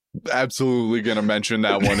was absolutely gonna mention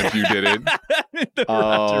that one if you didn't.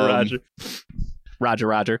 Roger.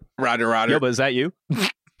 Yo, but is that you?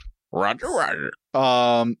 Roger.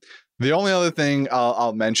 The only other thing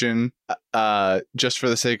I'll mention, just for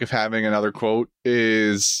the sake of having another quote,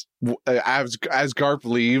 is as Garp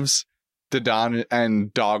leaves, Dadan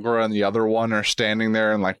and Dogra and the other one are standing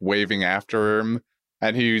there and like waving after him,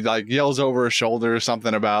 and he like yells over his shoulder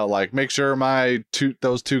something about like, make sure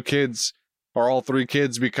those two kids or all three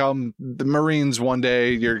kids become the Marines one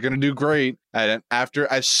day. You're gonna do great. And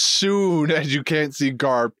as soon as you can't see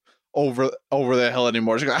Garp over the hill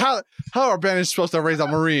anymore, she's like, how are bandits supposed to raise a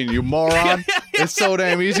Marine, you moron? It's so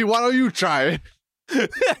damn easy. Why don't you try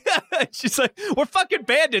it? She's like, we're fucking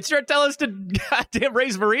bandits. You're telling us to goddamn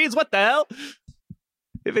raise Marines? What the hell?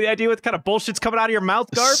 You have any idea what kind of bullshit's coming out of your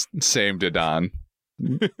mouth, Garp? Same, Dadan.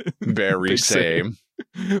 Very same.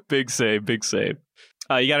 Big same.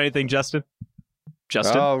 You got anything, Justin?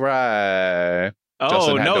 All right. Oh,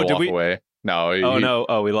 Justin had no, to walk away. No.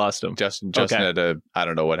 No, we lost him. Justin had to, I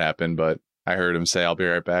don't know what happened, but I heard him say, I'll be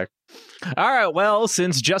right back. All right, well,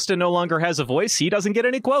 since Justin no longer has a voice, he doesn't get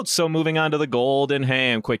any quotes. So moving on to the golden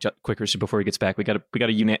ham. Quicker, before he gets back, we gotta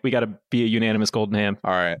be a unanimous golden ham.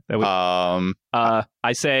 All right.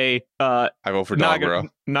 I say, I vote for Dogra.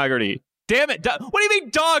 Nagari. Damn it! What do you mean,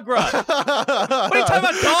 Dogra? What are you talking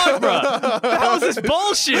about, Dogra? The hell is this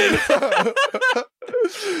bullshit?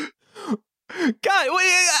 God,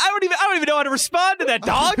 I don't even know how to respond to that,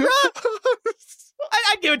 Dogra.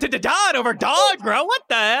 I'd give it to Dadan over Dogra. What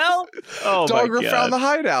the hell? Oh, Dogra found the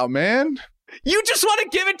hideout, man. You just want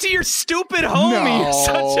to give it to your stupid homie. You're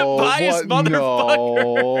such a biased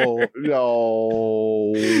motherfucker.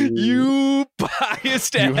 No. You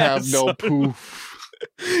biased ass. You have no poof.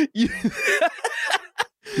 You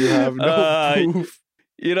have no poof.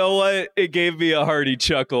 You know what? It gave me a hearty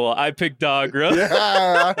chuckle. I picked Dogra.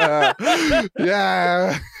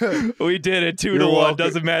 Yeah. We did it 2 You're to 1. welcome.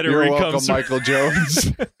 Doesn't matter You're where he welcome, comes from. Michael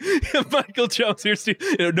Jones. Michael Jones here, Steve.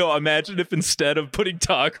 No, imagine if instead of putting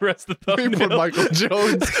Dogra as the We thumbnail, put Michael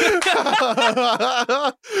Jones.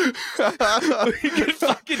 we could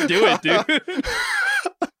fucking do it, dude.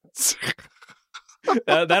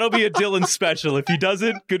 That'll be a Dylan special. If he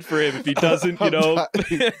doesn't, good for him. If he doesn't, power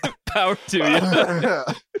to you.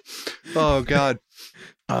 Oh God.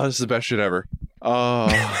 Oh, this is the best shit ever. Oh,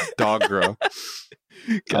 Dogra.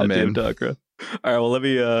 I'm in. Goddamn Dogra. All right, well, let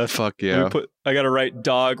me Fuck let yeah. me I gotta write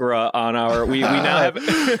Dogra on our we now have we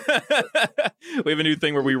have a new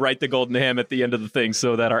thing where we write the golden ham at the end of the thing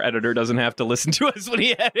so that our editor doesn't have to listen to us when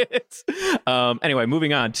he edits. Anyway,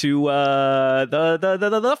 moving on to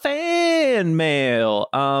the fan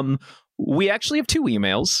mail. We actually have 2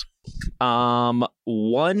 emails.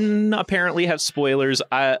 One apparently has spoilers.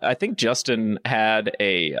 I think Justin had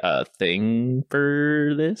a thing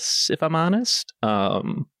for this, if I'm honest.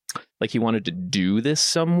 Like he wanted to do this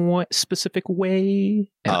somewhat specific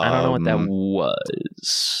way, and I don't know what that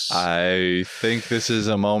was. I think this is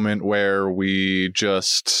a moment where we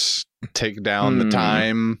just take down the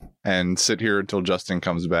time and sit here until Justin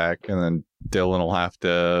comes back, and then Dylan will have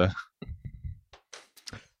to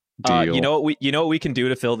deal. You know what we can do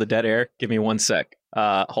to fill the dead air? Give me 1 sec.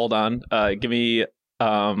 Hold on. Give me. You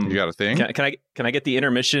got a thing? Can I get the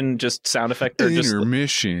intermission just sound effect or just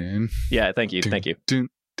Intermission. yeah? Thank you. Thank you.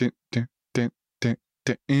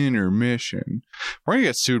 Intermission. We're gonna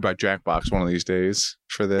get sued by Jackbox one of these days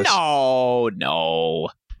for this. No,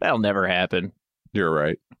 that'll never happen. You're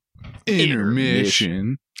right.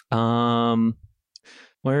 Intermission. Where's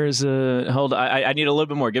hold on, I need a little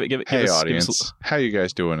bit more. Give Hey, us, audience. How you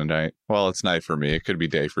guys doing tonight? Well, it's night for me. It could be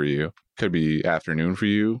day for you. Could be afternoon for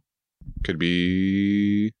you. Could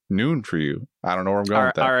be noon for you. I don't know where I'm going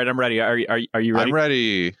with that. All right, I'm ready. Are you ready? I'm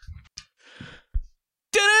ready.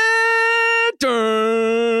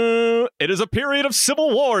 It is a period of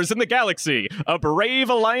civil wars in the galaxy. A brave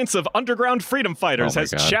alliance of underground freedom fighters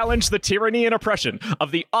has challenged the tyranny and oppression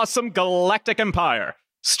of the awesome galactic empire.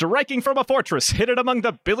 Striking from a fortress hidden among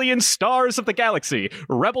the billion stars of the galaxy,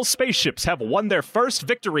 rebel spaceships have won their first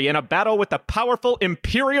victory in a battle with the powerful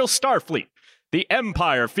Imperial Starfleet. The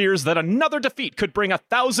Empire fears that another defeat could bring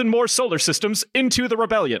 1,000 more solar systems into the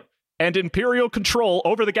rebellion, and Imperial control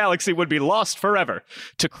over the galaxy would be lost forever.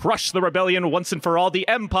 To crush the rebellion once and for all, the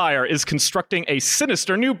Empire is constructing a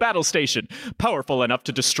sinister new battle station, powerful enough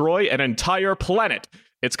to destroy an entire planet.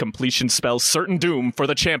 Its completion spells certain doom for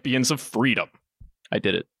the champions of freedom. I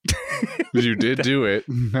did it. You did do it.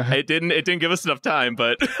 It didn't give us enough time,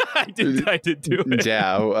 but I did do it.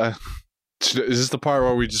 Yeah. Is this the part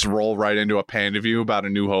where we just roll right into a panda view about A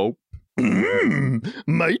New Hope?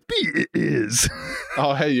 Might be it is.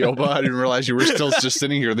 Oh, hey, Yoba. I didn't realize you were still just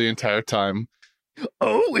sitting here the entire time.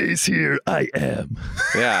 Always here I am.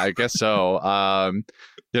 Yeah, I guess so. I'm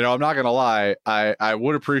not going to lie. I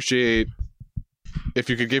would appreciate if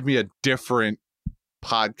you could give me a different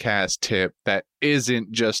podcast tip that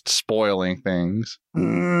isn't just spoiling things.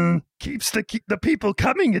 Keeps the people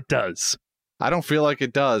coming, it does. I don't feel like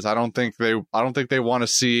it does. I don't think they want to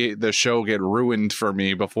see the show get ruined for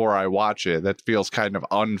me before I watch it. That feels kind of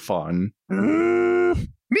unfun.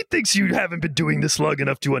 Methinks you haven't been doing this long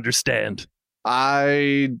enough to understand.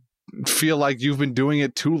 I feel like you've been doing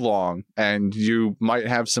it too long and you might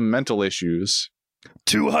have some mental issues.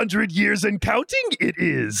 200 years and counting, it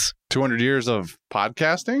is. 200 years of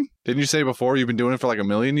podcasting? Didn't you say before you've been doing it for like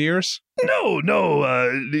 1,000,000 years? No,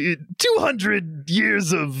 200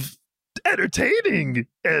 years of entertaining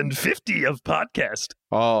and 50 of podcast.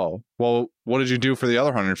 Oh, well, what did you do for the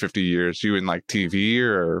other 150 years? You in like TV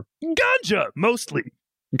or Ganja, mostly.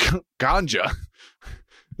 ganja?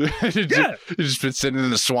 Yeah. You just been sitting in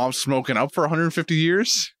the swamp smoking up for 150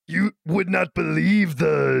 years? You would not believe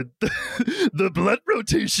the blood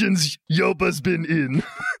rotations Yoba's been in.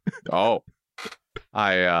 Oh,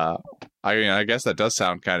 I guess that does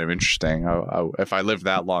sound kind of interesting. If I lived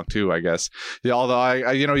that long too, I guess. Yeah, although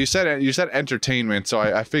you said entertainment, so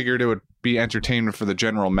I figured it would be entertainment for the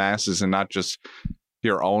general masses and not just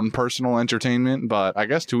your own personal entertainment. But I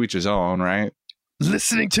guess to each his own, right?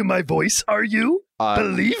 Listening to my voice, are you?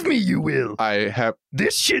 Believe me, you will. I have.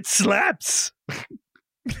 This shit slaps. All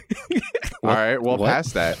right, well, What?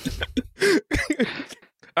 past that.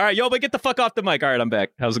 All right, Yoba, get the fuck off the mic. All right, I'm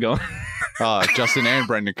back. How's it going? Justin and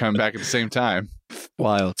Brendan come back at the same time.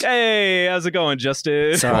 Wild. Hey, how's it going,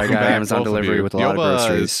 Justin? Sorry, I Welcome got back, Amazon both of delivery you. with a lot of Yoba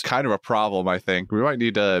groceries. is kind of a problem, I think. We might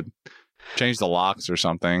need to change the locks or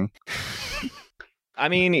something. I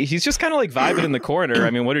mean, he's just kind of like vibing in the corner.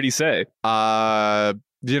 I mean, what did he say? I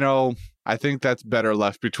think that's better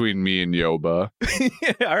left between me and Yoba.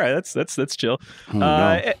 All right, that's chill. Oh,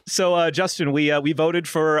 no. So Justin, we voted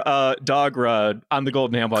for Dogra on the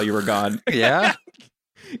Golden Hand while you were gone. Yeah?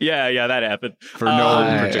 yeah, that happened For no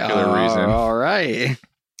particular reason. All right.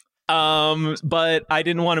 But I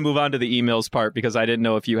didn't want to move on to the emails part because I didn't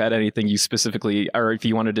know if you had anything you specifically, or if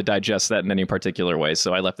you wanted to digest that in any particular way.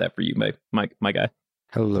 So I left that for you, my guy.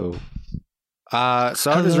 Hello. So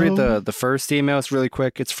I'll just read the first email. It's really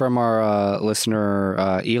quick. It's from our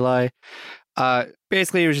listener, Eli.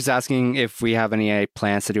 Basically, he was just asking if we have any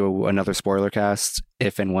plans to do another spoiler cast,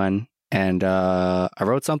 if and when. And I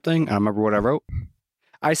wrote something. I don't remember what I wrote.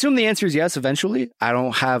 I assume the answer is yes, eventually. I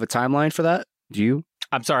don't have a timeline for that. Do you?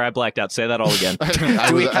 I'm sorry, I blacked out. Say that all again.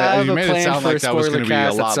 Do we have you a made it plan sound for like a that was going to be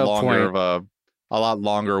a spoiler cast at lot some longer point? a lot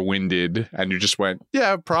longer winded, and you just went,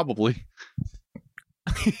 yeah, probably.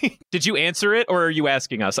 Did you answer it, or are you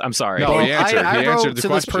asking us? I'm sorry. No, Well, he answered. I He wrote answered the to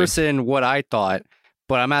question. this person what I thought,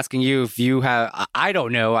 but I'm asking you if you have. I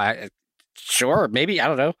don't know. Sure, maybe I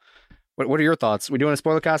don't know. What are your thoughts? We doing a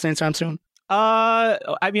spoiler cast anytime soon?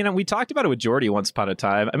 I mean, we talked about it with Jordy once upon a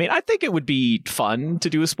time. I mean, I think it would be fun to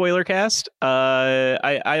do a spoiler cast.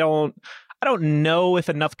 I don't know if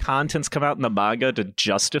enough content's come out in the manga to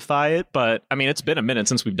justify it, but I mean, it's been a minute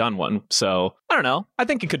since we've done one, so I don't know. I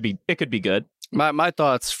think it could be good. My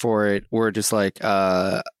thoughts for it were just like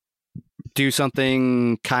do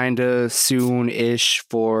something kind of soon-ish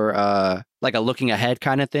for like a looking ahead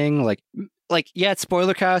kind of thing, like yeah, it's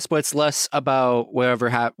spoiler cast, but it's less about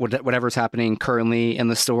whatever's happening currently in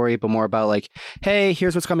the story, but more about like, hey,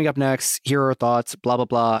 here's what's coming up next, here are our thoughts, blah blah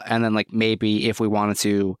blah, and then like maybe if we wanted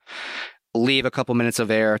to leave a couple minutes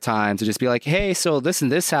of air time to just be like, hey, so this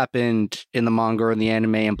and this happened in the manga or in the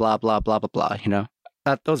anime and blah blah blah blah blah, you know?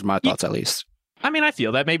 Those are my thoughts at least. I mean, I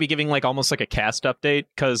feel that maybe giving like almost like a cast update,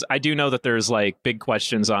 because I do know that there's like big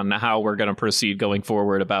questions on how we're going to proceed going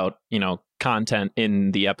forward about, content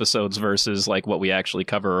in the episodes versus like what we actually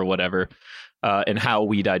cover or whatever, and how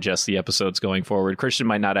we digest the episodes going forward. Christian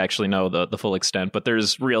might not actually know the full extent, but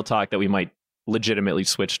there's real talk that we might legitimately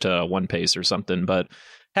switch to One Piece or something, but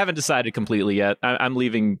haven't decided completely yet. I'm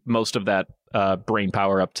leaving most of that brain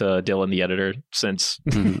power up to Dylan, the editor, since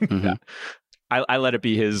I let it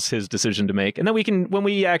be his decision to make. And then we can, when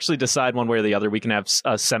we actually decide one way or the other, we can have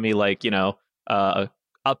a semi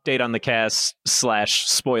update on the cast /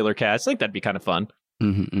 spoiler cast. I think that'd be kind of fun.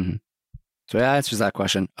 So that answers that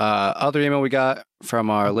question. Other email we got from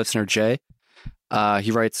our listener, Jay.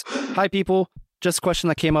 He writes, "Hi, people. Just a question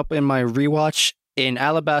that came up in my rewatch. In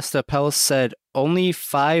Alabasta, Pels said only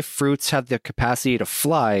 5 fruits have the capacity to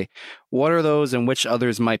fly. What are those and which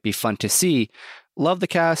others might be fun to see? Love the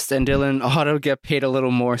cast, and Dylan ought to get paid a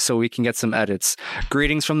little more so we can get some edits.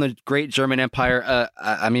 Greetings from the great German Empire,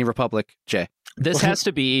 Republic, Jay." This has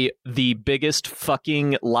to be the biggest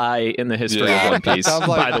fucking lie in the history of One Piece,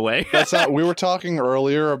 by the way. We were talking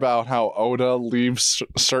earlier about how Oda leaves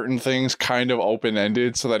certain things kind of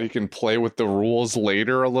open-ended so that he can play with the rules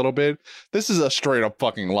later a little bit. This is a straight-up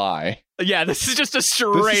fucking lie. Yeah, this is just a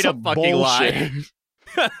straight-up fucking lie.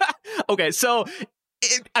 Okay, so...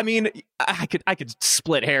 I could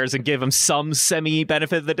split hairs and give him some semi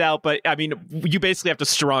benefit of the doubt, but I mean, you basically have to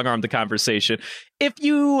strong arm the conversation. If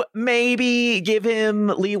you maybe give him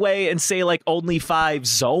leeway and say like only 5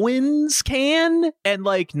 Zoans can, and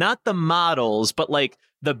like not the models, but like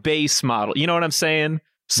the base model, you know what I'm saying?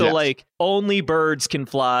 So Yes. like only birds can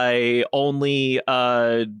fly, only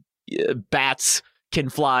bats can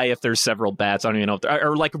fly if there's several bats. I don't even know if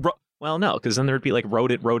or like. Well, no, because then there'd be like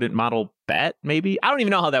rodent model bat, maybe? I don't even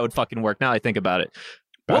know how that would fucking work now I think about it.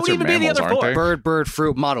 What Bats would are even be the mammals, other aren't 4? they? Bird,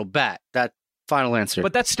 fruit, model, bat. That final answer.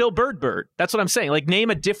 But that's still bird. That's what I'm saying. Like, name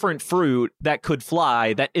a different fruit that could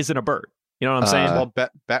fly that isn't a bird. You know what I'm saying?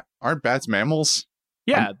 Well, aren't bats mammals?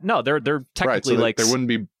 Yeah, no, they're technically Right, so like they wouldn't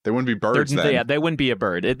be birds then. Yeah, they wouldn't be a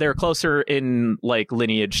bird. They're closer in like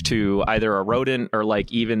lineage to either a rodent or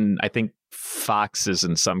like even I think foxes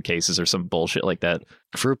in some cases or some bullshit like that.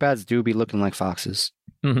 Fruit bats do be looking like foxes.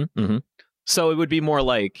 So it would be more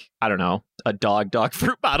like, I don't know, a dog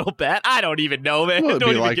fruit bottle bat. I don't even know, man. Well,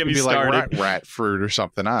 Don't even get me started. Like rat fruit or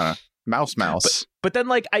something. I don't know. Mouse. But then,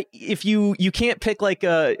 like, if you can't pick like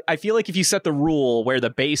I feel like if you set the rule where the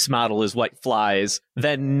base model is what flies,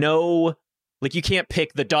 then you can't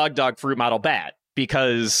pick the dog fruit model bat,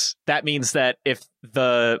 because that means that if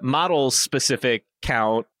the model specific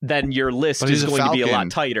count, then your list is going to be a lot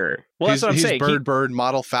tighter. Well, that's what I'm saying. Bird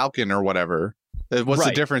model falcon or whatever. What's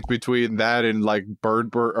the difference between that and like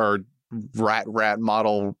bird or rat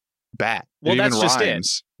model bat. Well, It that's even just it.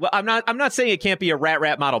 rhymes. Well, I'm not saying it can't be a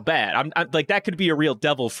rat model bat. I'm like, that could be a real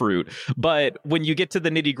devil fruit. But when you get to the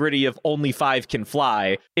nitty gritty of only 5 can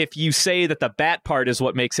fly, if you say that the bat part is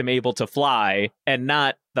what makes him able to fly and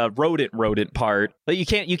not the rodent part, but you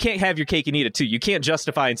can't have your cake and eat it too. You can't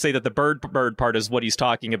justify and say that the bird part is what he's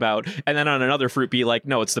talking about, and then on another fruit be like,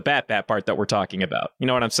 no, it's the bat part that we're talking about. You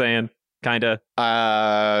know what I'm saying? Kinda.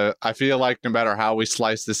 I feel like no matter how we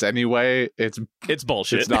slice this anyway, it's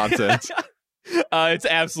bullshit. It's nonsense. It's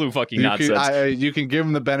absolute fucking nonsense. You can give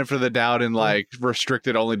him the benefit of the doubt and like restrict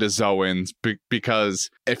it only to Zoans because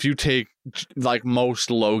if you take like most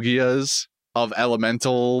Logias of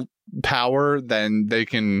elemental power, then they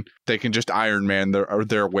can just Iron Man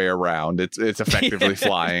their way around. It's effectively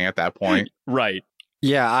flying at that point. Right.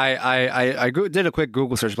 Yeah, I did a quick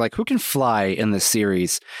Google search, like, who can fly in this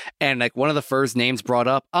series? And, like, one of the first names brought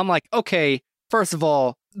up, I'm like, okay, first of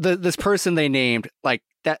all, this person they named, like,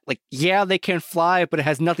 that, like, yeah, they can fly, but it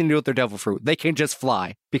has nothing to do with their devil fruit. They can just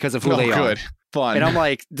fly because of who they good. are. Fun. And I'm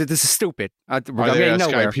like, this is stupid. I'm Are they getting a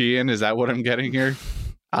nowhere. Skypean? Is that what I'm getting here?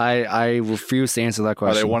 I refuse to answer that Are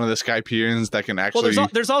question. they one of the Skypeans that can Well, actually...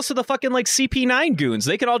 there's also the fucking like CP9 goons.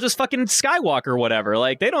 They could all just fucking skywalk or whatever.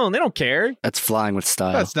 Like they don't care. That's flying with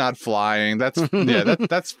style. That's not flying. That's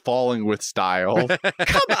that's falling with style.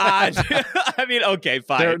 Come on. I mean, okay,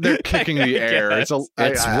 fine. They're kicking the air. Yes.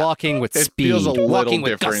 It's walking with it speed. feels a little walking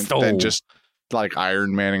with different gusto. than just like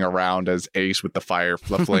Iron Manning around as Ace with the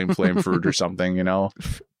flame fruit or something, you know?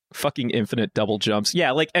 Fucking infinite double jumps.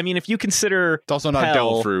 Yeah, like I mean, if you consider It's also not Hell.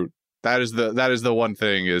 devil fruit. That is the one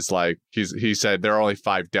thing is like he said there are only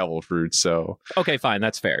 5 devil fruits, so okay, fine,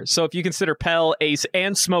 that's fair. So if you consider Pell, Ace,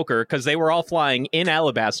 and Smoker, because they were all flying in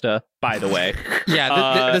Alabasta, by the way.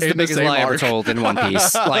 Yeah, this is in the the biggest same lie ever arc. told in One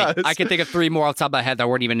Piece. Like, I can think of 3 more off the top of my head that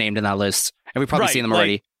weren't even named in that list, and we've probably Right, seen them like-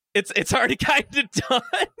 already. It's already kind of done.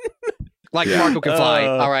 Like, Yeah. Marco can fly.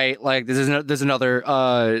 Uh, All right, like there's another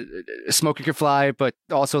Smoker can fly, but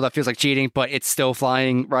also that feels like cheating, but it's still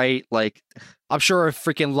flying, right? Like, I'm sure if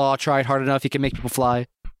freaking Law tried hard enough, he can make people fly.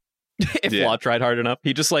 If Yeah. Law tried hard enough,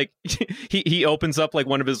 he just like he opens up like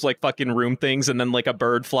one of his like fucking room things, and then like a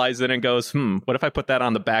bird flies in and goes, what if I put that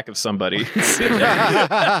on the back of somebody? what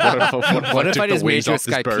What if took I the just wings made you a off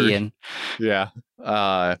this bird? Skypean? Yeah.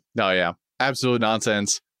 No, yeah. Absolute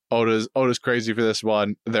nonsense. Oda's crazy for this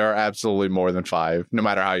one. There are absolutely more than 5, no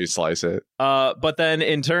matter how you slice it. But then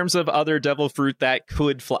in terms of other devil fruit that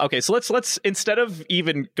could fly, okay, so let's instead of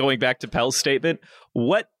even going back to Pell's statement,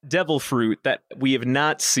 what devil fruit that we have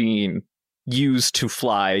not seen used to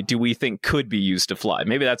fly do we think could be used to fly?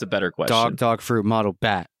 Maybe that's a better question. Dog fruit model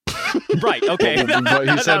bat. Right? Okay. But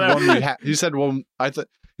he said No. one he said one.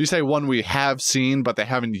 You say one we have seen, but they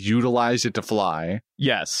haven't utilized it to fly.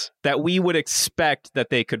 Yes, that we would expect that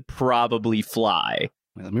they could probably fly.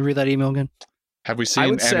 Wait, let me read that email again. Have we I seen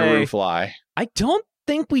would Eneru say- fly? I don't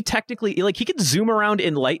think we technically like he could zoom around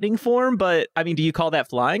in lightning form, but I mean, do you call that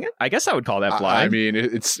flying? I guess I would call that flying. I mean,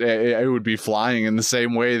 it would be flying in the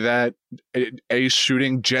same way that Ace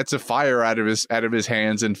shooting jets of fire out of his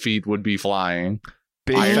hands and feet would be flying.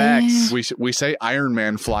 Big Iron- facts. We say Iron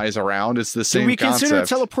Man flies around. It's the Do same we consider concept.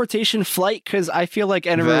 teleportation flight? Because I feel like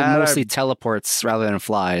Eneru That mostly teleports rather than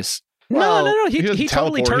flies. No. He doesn't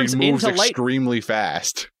totally teleport, turns he moves into light. extremely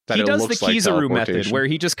fast. That He it does the looks like Kizaru method, teleportation. where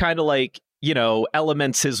he just kind of like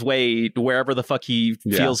elements his way wherever the fuck he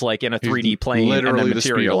Yeah. feels like in a He's 3D plane, and then literally the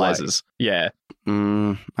speed of light. materializes. Yeah. I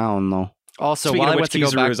don't know. Also, Speaking while of I which, went to go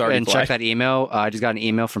Kizaru back has already and fly. check that email, I just got an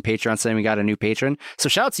email from Patreon saying we got a new patron. So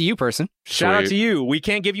shout out to you, person. Shout out Sweet. to you. We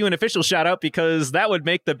can't give you an official shout out because that would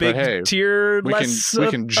make the big But hey, tier we less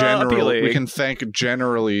can appealing. thank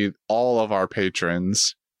generally all of our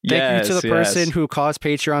patrons. Thank you to the Yes, person who caused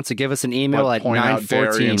Patreon to give us an email but at point out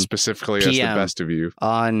Darian 9:14 specifically as the PM. best of you.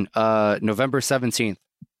 on November 17th.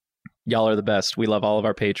 Y'all are the best. We love all of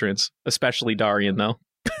our patrons, especially Darian, though.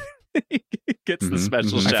 He gets the Mhm,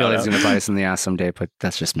 special mhm. I shout feel like out. he's going to bite us in the ass someday, but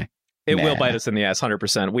that's just me. It will Nah. bite us in the ass,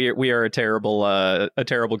 100%. We are a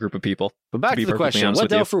terrible group of people. But back be to the perfectly question: honest what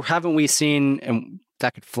with you. devil fruit haven't we seen and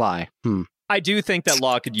that could fly? I do think that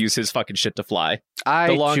Law could use his fucking shit to fly. I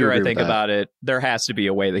The too longer I agree think with that. about it, there has to be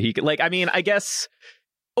a way that he could, like, I mean, I guess,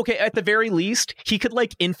 okay, at the very least, he could,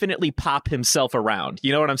 like, infinitely pop himself around.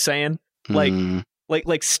 You know what I'm saying? Like,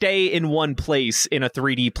 like stay in one place in a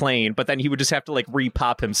 3D plane, but then he would just have to, like,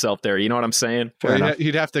 re-pop himself there. You know what I'm saying? Fair enough.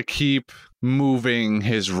 He'd have to keep moving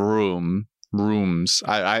his rooms.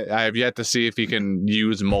 I have yet to see if he can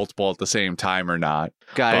use multiple at the same time or not.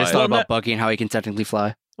 God, I just But- thought about Bucky and how he can technically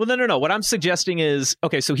fly. Well, no. What I'm suggesting is,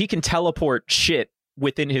 okay, so he can teleport shit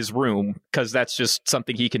within his room, because that's just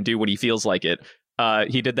something he can do when he feels like it.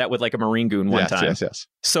 He did that with like a Marine Goon one time. Yes.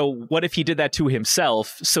 So what if he did that to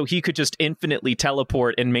himself? So he could just infinitely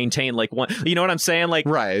teleport and maintain like one. You know what I'm saying? Like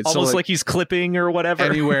Right. almost like he's clipping or whatever.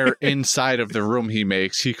 Anywhere inside of the room he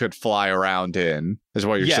makes, he could fly around in, is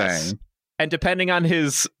what you're Yes. saying. And depending on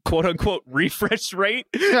his quote unquote refresh rate,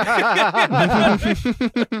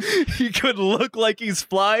 he could look like he's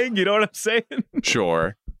flying. You know what I'm saying?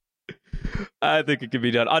 Sure. I think it could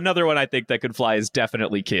be done. Another one I think that could fly is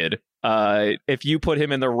definitely Kid. If you put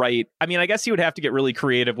him in the right, I mean, I guess he would have to get really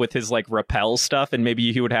creative with his like rappel stuff, and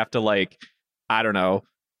maybe he would have to like, I don't know,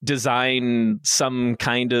 design some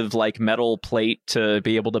kind of like metal plate to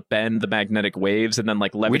be able to bend the magnetic waves and then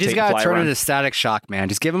like levitate. We just and gotta fly turn around. into Static Shock, man.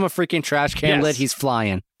 Just give him a freaking trash can Yes. lid. He's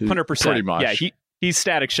flying. 100%. Pretty much. Yeah, he's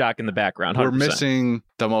Static Shock in the background. 100%. We're missing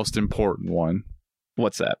the most important one.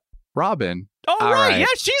 What's that? Robin. Oh, All right. right. Yeah,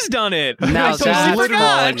 she's done it. Now I totally that's forgot.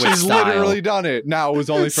 falling with She's style. literally done it. Now it was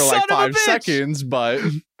only for like Son of a 5 bitch. seconds, but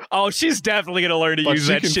Oh, she's definitely going to learn to But use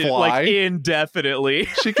she that can shit fly. like indefinitely.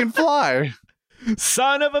 she can fly.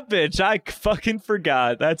 Son of a bitch. I fucking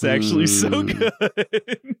forgot. That's actually so good.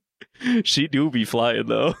 She do be flying,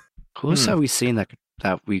 though. Who else have we seen that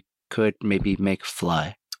we could maybe make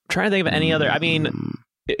fly? Trying to think of any other. I mean,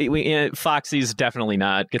 Foxy's definitely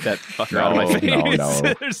not. Get that fucker out of my face. No.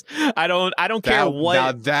 There's- I don't care what.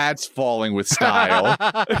 Now that's falling with style.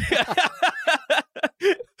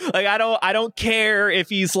 Like I don't care if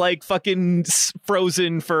he's like fucking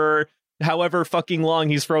frozen for however fucking long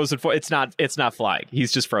he's frozen for. It's not flying.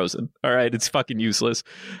 He's just frozen. All right, it's fucking useless.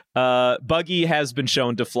 Buggy has been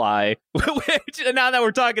shown to fly. Which, now that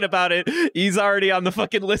we're talking about it, he's already on the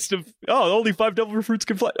fucking list of only 5 devil fruits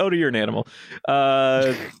can fly. Oh, you're an animal.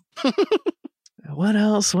 What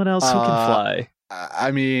else? Who can fly?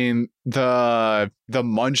 I mean, the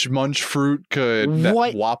munch fruit that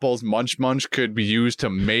What? Wapple's munch could be used to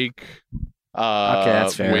make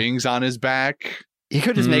that's fair. wings on his back. He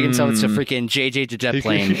could just make himself into freaking JJ the Jet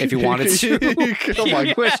Plane if he wanted to. Oh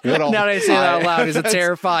my Which, God. now that I say that out loud, is a That's-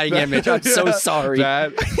 terrifying image. I'm so sorry.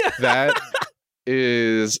 That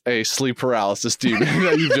is a sleep paralysis demon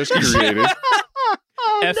that you've just created.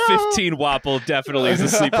 F-15 Wapple definitely is a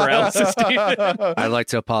sleep paralysis demon. I'd like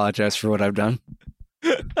to apologize for what I've done.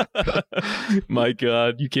 My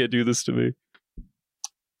God, you can't do this to me.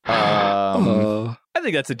 I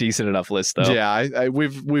think that's a decent enough list, though. Yeah,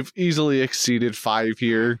 we've easily exceeded 5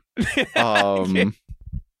 here.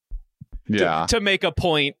 Yeah. To make a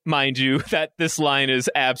point, mind you, that this line is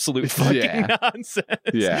absolute fucking nonsense.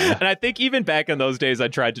 Yeah. And I think even back in those days, I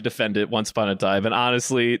tried to defend it once upon a time. And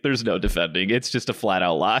honestly, there's no defending. It's just a flat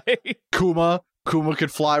out lie. Kuma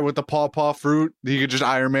could fly with the paw fruit. He could just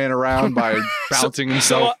Iron Man around by bouncing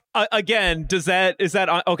himself. So again, is that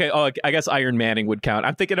okay? Oh, I guess Iron Manning would count.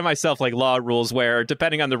 I'm thinking to myself like law rules where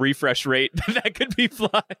depending on the refresh rate, that could be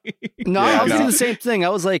flying. No, Yeah, I was no. thinking the same thing. I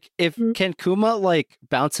was like, can Kuma like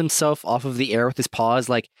bounce himself off of the air with his paws?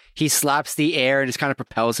 Like he slaps the air and just kind of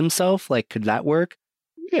propels himself. Like, could that work?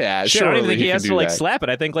 Yeah, Shit, I don't even think he can has do to like that. slap it.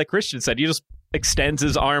 I think like Christian said, he just extends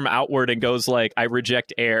his arm outward and goes like, "I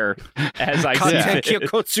reject air as I see Yeah. fit."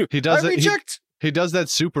 Kyokotsu. He does I it. reject. He does that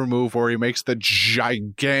super move where he makes the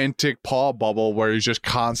gigantic paw bubble where he's just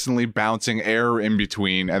constantly bouncing air in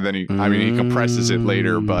between, and then he compresses it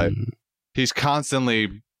later, but he's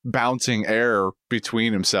constantly bouncing air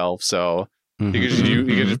between himself, so he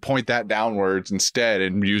could just point that downwards instead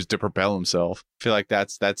and use it to propel himself. I feel like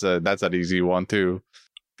that's an easy one too.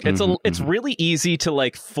 It's really easy to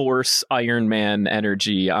like force Iron Man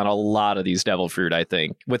energy on a lot of these devil fruit, I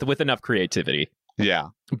think, with enough creativity. Yeah.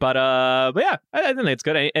 But yeah, I think it's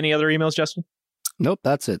good. Any other emails, Justin? Nope,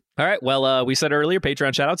 that's it. All right. Well, we said earlier,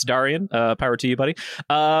 Patreon shoutouts, Darian, power to you, buddy.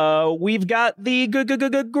 We've got the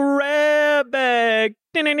grab bag.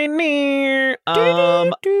 I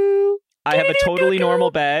have a totally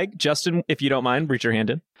normal bag. Justin, if you don't mind, reach your hand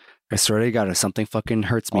in. I swear to God, if something fucking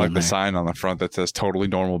hurts I me, like in the there. sign on the front that says "totally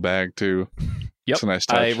normal bag" too. Yep. It's a nice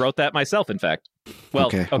touch. I wrote that myself, in fact. Well,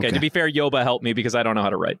 Okay. To be fair, Yoba helped me because I don't know how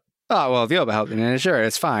to write. Oh well, if Yoba helped me, then sure,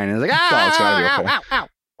 it's fine. It's like No, it's gotta be okay. ow.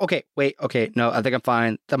 Okay, wait, okay, no, I think I'm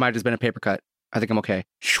fine. That might have just been a paper cut. I think I'm okay.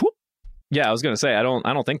 Shwoop. Yeah, I was gonna say I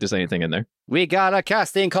don't think there's anything in there. We got a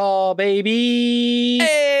casting call, baby.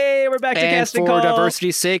 Hey, we're back to And casting for call.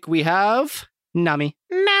 diversity's sake, we have Nami.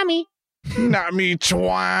 Not me,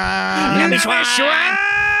 twan.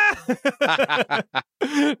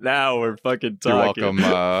 Now we're fucking You're talking.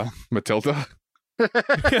 welcome, Matilda.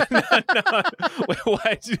 No.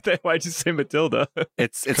 Why'd you say Matilda?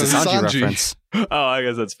 It's a 'Cause Sanji Sanji. reference. Oh, I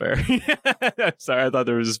guess that's fair. I'm sorry, I thought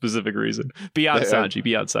there was a specific reason. Beyond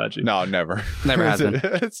Sanji. No, never. Never has been.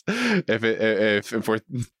 If we're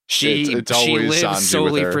She it's always lives Sanji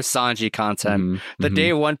solely with her. for Sanji content. Mhm, The mhm.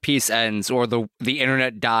 day One Piece ends, or the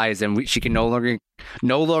internet dies, and she can no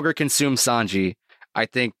longer consume Sanji. I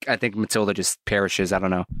think Matilda just perishes. I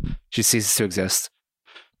don't know. She ceases to exist.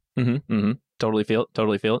 Totally feel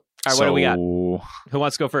it. All right, what do we got? Who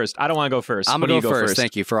wants to go first? I don't want to go first. I'm What gonna do go you first.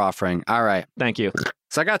 Thank you for offering. All right. Thank you.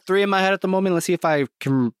 So I got 3 in my head at the moment. Let's see if I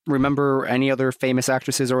can remember any other famous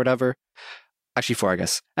actresses or whatever. Actually, 4, I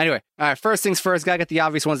guess. Anyway, all right. First things first. Gotta get the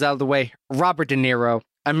obvious ones out of the way. Robert De Niro,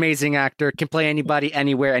 amazing actor, can play anybody,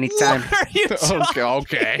 anywhere, anytime. What are you talking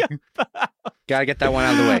Okay. Gotta get that one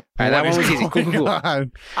out of the way. All right, that one was easy. Cool.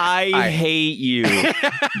 I hate you.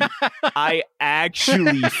 I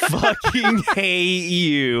actually fucking hate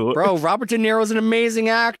you. Bro, Robert De Niro's an amazing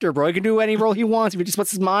actor, bro. He can do any role he wants if he just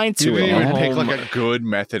puts his mind to You it. didn't even man. pick like a good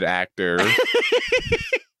method actor.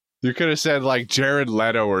 You could have said like Jared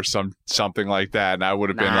Leto or something like that, and I would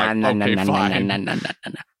have been fine.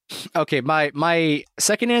 Okay, my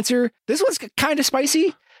second answer. This one's kind of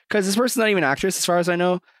spicy because this person's not even an actress, as far as I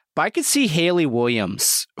know. But I could see Hayley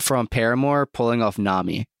Williams from Paramore pulling off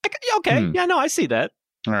Nami. Okay. Yeah, no, I see that.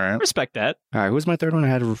 All right. Respect that. All right, who's my third one? I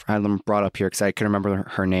had them brought up here because I couldn't remember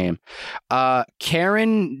her name.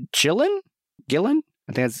 Karen Gillan.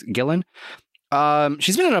 I think that's Gillan.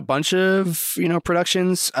 She's been in a bunch of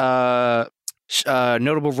productions.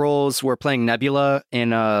 Notable roles were playing Nebula in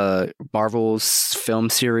Marvel's film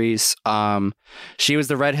series. She was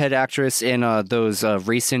the redhead actress in those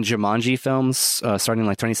recent Jumanji films, starting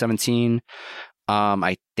like 2017.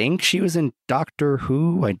 I think she was in Doctor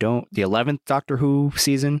Who. The 11th Doctor Who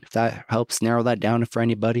season. If that helps narrow that down for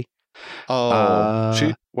anybody.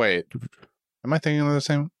 Wait. Am I thinking of the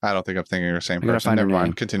same? I don't think I'm thinking of the same I gotta person. find her Never mind.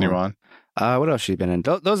 name. Continue on. What else she's been in?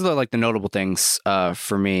 Those are the notable things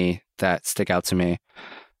for me that stick out to me.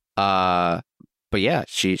 But yeah,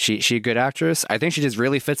 she a good actress. I think she just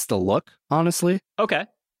really fits the look, honestly. Okay.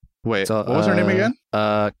 Wait, So, what was her name again?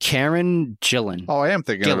 Karen Gillan. Oh, I am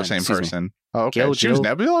thinking of the Gillan, same excuse me. person. Oh, okay. Gil- she was Gil-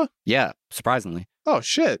 Nebula? Yeah, surprisingly. Oh,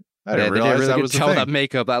 shit. I They didn't did a realize really that good was the job with that thing.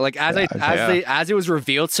 makeup. Like as it was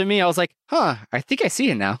revealed to me, I was like, huh, I think I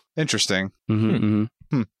see it now. Interesting. Mm-hmm.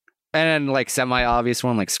 Hmm. And then like semi-obvious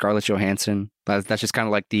one, like Scarlett Johansson. That's just kind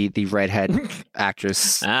of like the redhead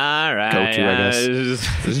actress. All right. Go-to, I guess. Isn't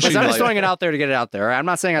But she I'm like, just throwing it out there to get it out there. Right? I'm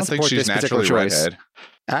not saying I I don't think support she's this particular naturally choice. redhead.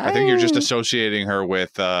 I think you're just associating her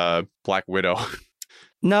with Black Widow.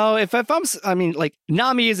 No, if like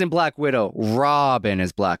Nami is in Black Widow, Robin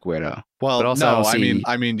is Black Widow. Well, But also I no, don't see-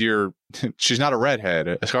 I mean, she's not a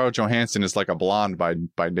redhead. Scarlett Johansson is like a blonde by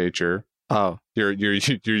nature. Oh, You're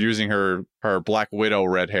using her Black Widow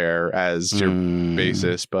red hair as your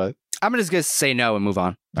basis, but I'm just gonna say no and move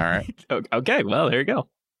on. all right. Okay, well, there you go. All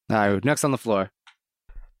right, next on the floor.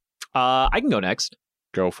 I can go next.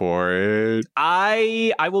 Go for it.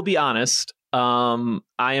 I will be honest. I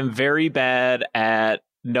am very bad at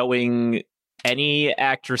knowing any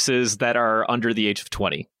actresses that are under the age of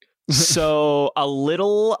 20. So a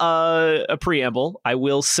little a preamble. I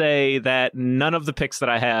will say that none of the picks that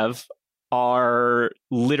I have are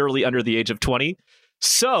literally under the age of 20.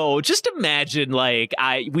 So just imagine like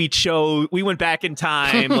we went back in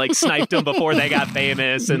time, like sniped them before they got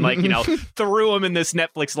famous and like, threw them in this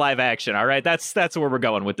Netflix live action. All right. That's where we're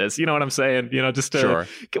going with this. You know what I'm saying? Just Sure.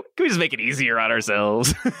 Can we just make it easier on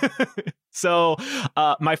ourselves? So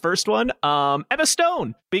my first one, Emma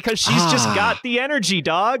Stone, because she's just got the energy,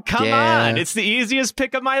 dog. Come Yeah. on. It's the easiest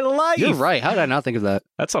pick of my life. You're right. How did I not think of that?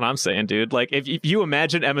 That's what I'm saying, dude. Like, if you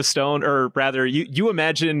imagine Emma Stone, or rather, you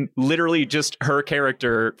imagine literally just her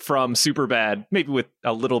character from Superbad, maybe with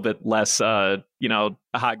a little bit less, a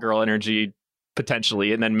hot girl energy,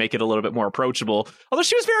 potentially, and then make it a little bit more approachable. Although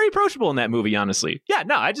she was very approachable in that movie, honestly. Yeah,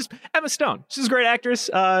 no, Emma Stone. She's a great actress.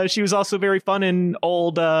 She was also very fun in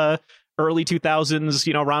old, early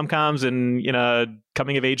 2000s, rom-coms and,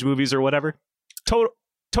 coming-of-age movies or whatever.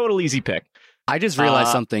 Total easy pick. I just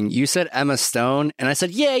realized something. You said Emma Stone, and I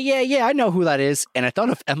said, yeah, I know who that is. And I thought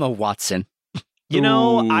of Emma Watson.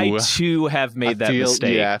 I too have made that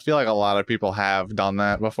mistake. Yeah, I feel like a lot of people have done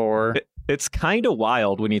that before. It's kind of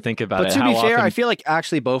wild when you think about it. But to be how fair, often... I feel like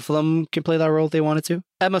actually both of them can play that role if they wanted to.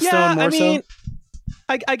 Emma Stone more so.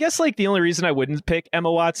 I guess like the only reason I wouldn't pick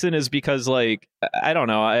Emma Watson is because like I don't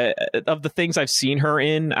know, of the things I've seen her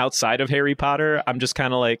in outside of Harry Potter, I'm just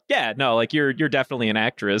kind of like, yeah, no, like you're definitely an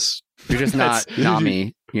actress. You're just not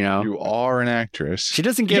Nami. You know, You are an actress. she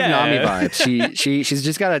doesn't give Yeah. Nami vibes. She's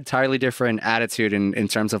just got an entirely different attitude in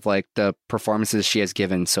terms of like the performances she has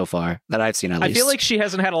given so far that I've seen. At least I feel like she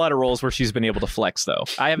hasn't had a lot of roles where she's been able to flex, though.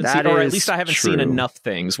 I haven't That seen, or at is least I haven't seen true. enough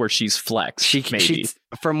things where she's flexed. she maybe.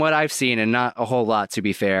 from what I've seen, and not a whole lot to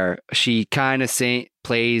be fair, she kind of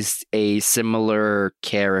plays a similar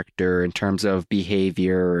character in terms of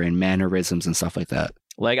behavior and mannerisms and stuff like that.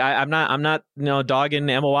 Like I'm not dogging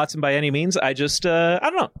Emma Watson by any means. I just I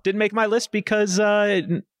don't know, didn't make my list because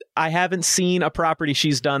I haven't seen a property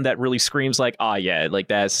she's done that really screams like, oh yeah, like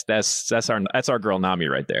that's our girl Nami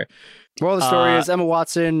right there. Well, the story is Emma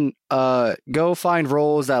Watson. Go find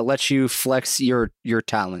roles that let you flex your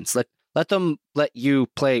talents. Let them let you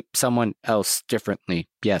play someone else differently.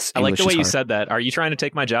 Yes, I like English the way is you hard. said that. Are you trying to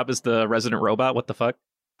take my job as the resident robot? What the fuck?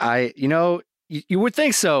 You would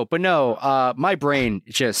think so, but no. My brain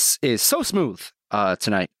just is so smooth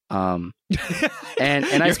tonight. And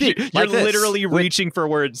I You're speak like this. literally reaching for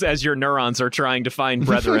words as your neurons are trying to find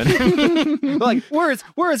brethren. like words.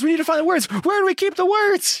 We need to find the words. Where do we keep the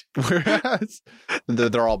words? Whereas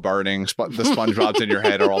they're all burning. The SpongeBob's in your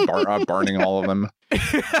head are all burning all of them.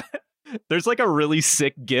 There's like a really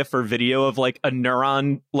sick gif or video of like a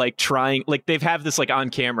neuron like trying, like they've have this like on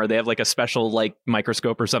camera, they have like a special like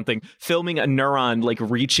microscope or something filming a neuron like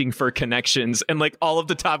reaching for connections, and like all of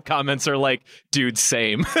the top comments are like, dude,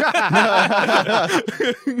 same.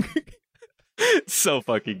 So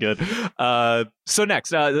fucking good. So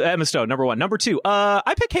next, Emma Stone, number 1. Number 2,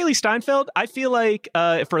 I pick Haley Steinfeld. I feel like,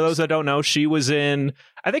 for those that don't know, she was in,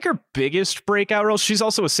 I think her biggest breakout role, she's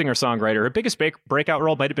also a singer-songwriter. Her biggest breakout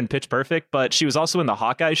role might have been Pitch Perfect, but she was also in the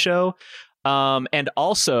Hawkeye show. And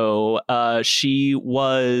also, she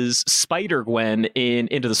was Spider-Gwen in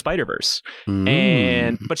Into the Spider-Verse.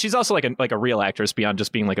 But she's also like a real actress beyond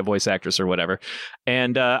just being like a voice actress or whatever.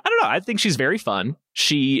 And I don't know, I think she's very fun.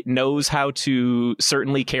 She knows how to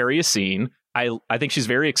certainly carry a scene. I think she's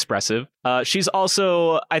very expressive. She's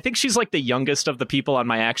also, I think she's like the youngest of the people on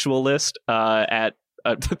my actual list at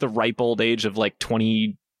the ripe old age of like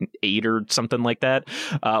 28 or something like that.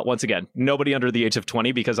 Once again, nobody under the age of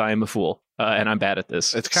 20 because I am a fool and I'm bad at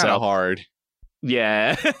this. It's kind of hard.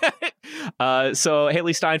 Yeah. So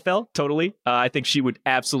Haley Steinfeld, totally. I think she would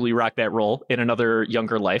absolutely rock that role in another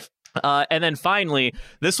younger life. And then finally,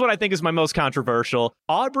 this one I think is my most controversial,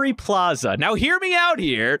 Aubrey Plaza. Now hear me out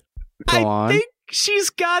here. Go on. I think she's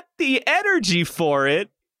got the energy for it,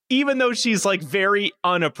 even though she's like very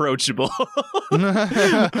unapproachable.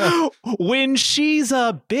 When she's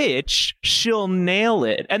a bitch, she'll nail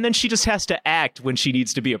it. And then she just has to act when she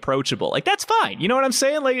needs to be approachable. Like, that's fine. You know what I'm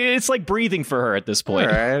saying? Like, it's like breathing for her at this point.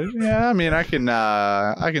 All right. Yeah, I mean, I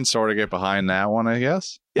can sort of get behind that one, I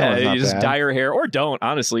guess. Yeah, That one's not you just bad. dye her hair, or don't,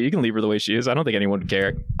 honestly. You can leave her the way she is. I don't think anyone would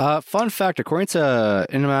care. Fun fact, according to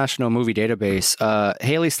International Movie Database,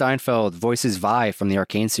 Haley Steinfeld voices Vi from the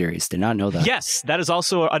Arcane series. Did not know that. Yes, that is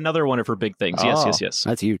also another one of her big things. Oh, Yes.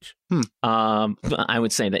 That's huge. I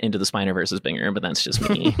would say that Into the Spider-Verse is bigger, but that's just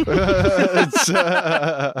me.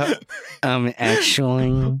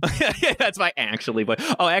 Actually. That's my actually. But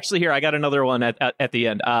actually, here I got another one at the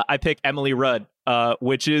end. I pick Emily Rudd,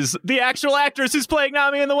 which is the actual actress who's playing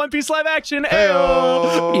Nami in the One Piece live action.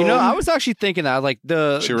 Ayo! You know, I was actually thinking that, like,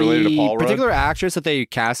 She related to Paul Rudd? particular actress that they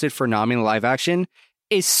casted for Nami in the live action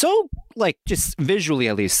is so, like, just visually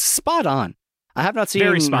at least spot on. I have not seen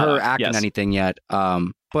Very spot her on, act in yes. anything yet,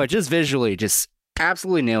 but just visually, just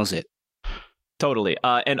absolutely nails it. Totally.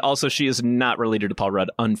 And also, she is not related to Paul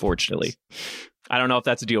Rudd, unfortunately. I don't know if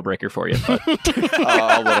that's a deal breaker for you, but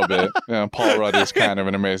A little bit. Yeah, Paul Rudd is kind of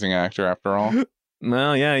an amazing actor after all.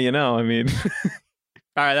 well, yeah, you know, I mean,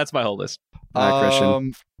 all right, that's my whole list. All right,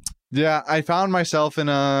 Christian. Yeah, I found myself in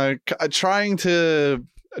trying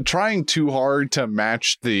too hard to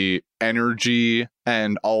match the energy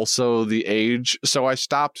and also the age. So I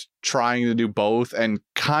stopped trying to do both and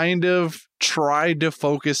kind of tried to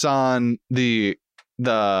focus on the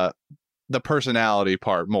personality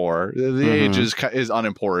part more. The age is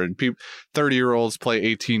unimportant. 30-year-olds play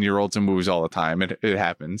 18-year-olds in movies all the time. It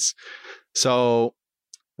happens. So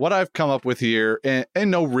what I've come up with here, in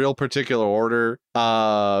no real particular order,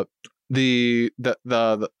 the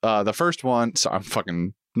first one. So I'm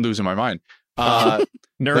fucking losing my mind.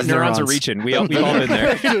 Neurons are neurons. reaching. We've all been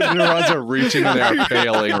there. Neurons are reaching and they're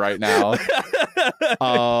failing right now.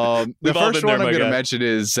 The We've all first been there, one I'm my going to guy. mention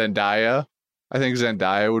is Zendaya. I think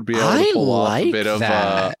Zendaya would be able I to pull off like a bit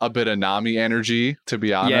that. of Nami energy, to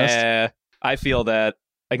be honest. Yeah, I feel that.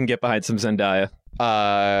 I can get behind some Zendaya.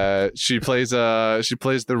 She plays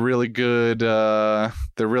the really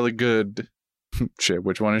good shit.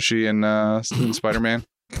 Which one is she in Spider-Man?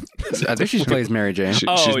 I think she plays Mary Jane. She's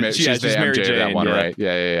she's the Mary MJ of that Jane, one, yeah. right?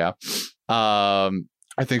 Yeah.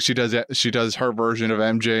 I think she does her version of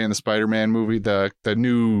MJ in the Spider-Man movie, the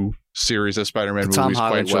new series of Spider-Man movies, Tom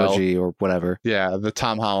Holland quite well. trilogy or whatever. Yeah, the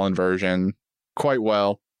Tom Holland version, quite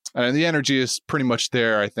well. And the energy is pretty much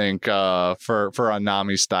there, I think, for a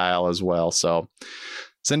Nami style as well. So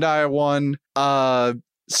Zendaya won.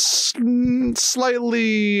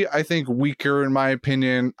 Slightly, I think, weaker in my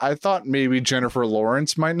opinion. I thought maybe Jennifer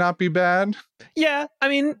Lawrence might not be bad. Yeah, I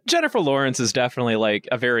mean, Jennifer Lawrence is definitely like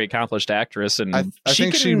a very accomplished actress, and I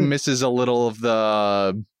think she misses a little of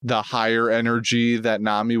the higher energy that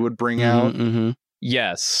Nami would bring out. Mhm.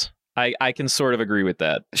 Yes, I can sort of agree with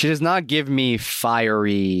that. She does not give me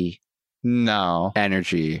fiery No,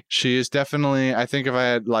 energy. she is definitely. I think if I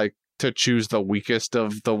had like to choose the weakest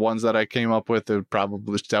of the ones that I came up with,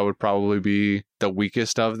 that would probably be the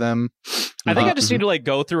weakest of them. I think I just need to like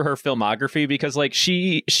go through her filmography because like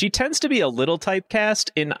she tends to be a little typecast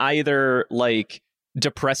in either like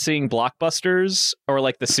depressing blockbusters or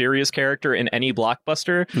like the serious character in any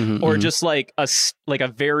blockbuster, or just like a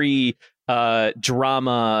very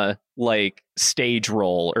drama like stage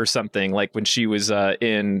role or something, like when she was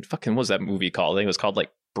in fucking, what was that movie called? I think it was called like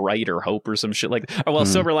Bright or Hope or some shit like that. Well,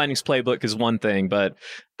 Silver Linings Playbook is one thing, but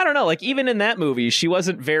I don't know, like even in that movie she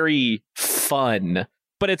wasn't very fun,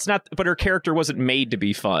 but her character wasn't made to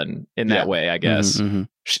be fun in that way, I guess.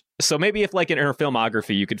 So maybe if like in her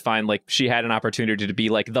filmography you could find like she had an opportunity to be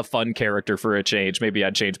like the fun character for a change, maybe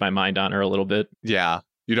I'd change my mind on her a little bit. Yeah,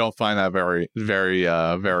 you don't find that very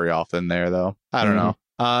often there though. I don't know.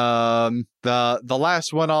 The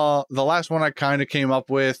last one I kind of came up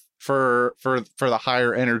with for the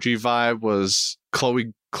higher energy vibe was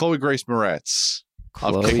Chloe Grace Moretz.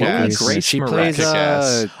 Chloe Kick-Ass. She Moretz. plays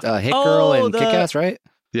Kick-Ass. Hit Girl and Kick-Ass, right?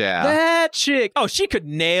 Yeah. That chick. Oh, she could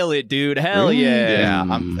nail it, dude. Hell Really? yeah.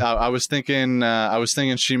 Yeah, I was thinking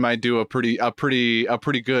she might do a pretty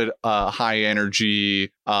good high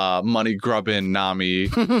energy money grubbing Nami.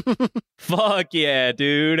 Fuck yeah,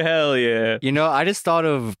 dude. Hell yeah. You know, I just thought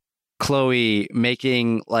of Chloe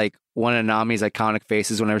making like one of Nami's iconic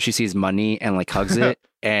faces whenever she sees money and like hugs it,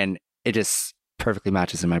 and it just perfectly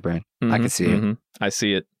matches in my brain. I can see it. I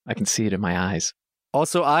see it. I can see it in my eyes.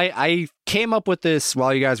 Also, I came up with this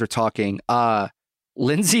while you guys were talking.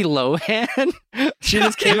 Lindsay Lohan, she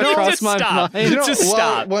just came across just my stop. mind. Just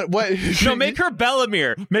stop. What? No, make her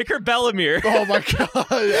Bellamere. Make her Bellamere. Oh my god!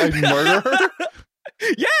 I'd murder her.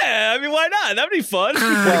 Yeah, I mean, why not? That'd be fun.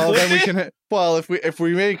 Well, then we can. Well, if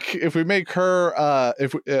we make her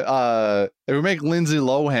if we make Lindsay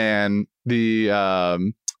Lohan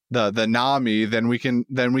the Nami, then we can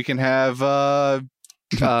have I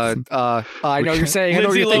know what you're saying. I know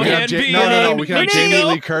what Lindsay you're thinking. Lohan be, no. We can have Minnie Jamie Go.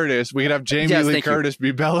 Lee Curtis. We can have Jamie Yes, Lee thank you. Curtis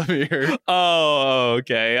be Bellamere. Oh,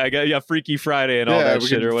 okay. I got Freaky Friday and all that we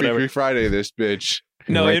shit can or whatever. Freaky Friday this bitch.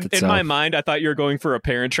 No, Right in itself. my mind, I thought you were going for a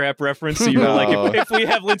Parent Trap reference. So you were No. like, if we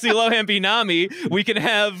have Lindsay Lohan be Nami, we can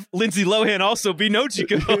have Lindsay Lohan also be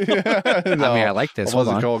Nochiko. No, I mean, I like this. I Hold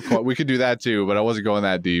wasn't on. going. We could do that too, but I wasn't going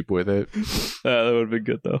that deep with it. That would have been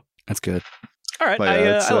good, though. That's good. All right. But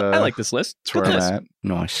yeah, I like this list. That's where Good I'm list. at.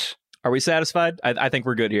 Nice. Are we satisfied? I think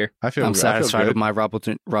we're good here. I feel. I'm satisfied I with feel my Robert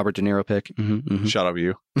De Niro pick. good. Shut up,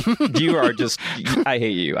 you. You are just, I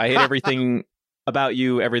hate you. I hate everything about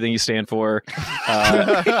you, everything you stand for.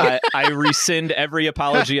 I rescind every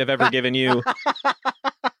apology I've ever given you.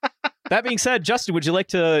 That being said, Justin, would you like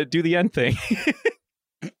to do the end thing?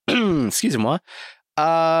 Excuse me.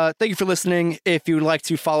 Thank you for listening. If you would like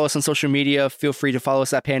to follow us on social media, feel free to follow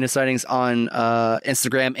us at Panda Sightings on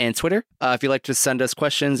Instagram and Twitter. If you'd like to send us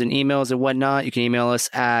questions and emails and whatnot, you can email us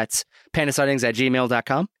at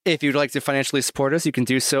pandasightings@gmail.com. If you'd like to financially support us, you can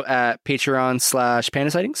do so at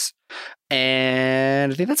Patreon/pandasightings.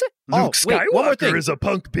 And I think that's it. Luke wait, one more Skywalker thing. is a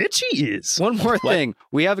punk bitch. He is. One more thing.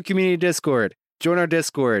 We have a community Discord. Join our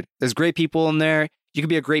Discord. There's great people in there. You can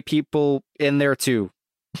be a great people in there too.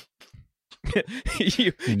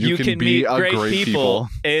 you You can can be meet a great great people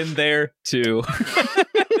in there too.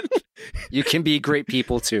 You can be great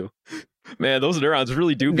people too. Man, those neurons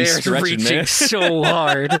really do be They're stretching, reaching man. so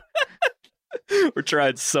hard. We're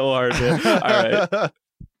trying so hard, man. All right.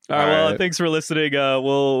 All right. Well, right. thanks for listening.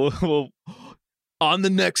 We'll on the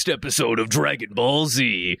next episode of Dragon Ball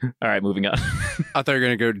Z. All right, moving on. I thought you were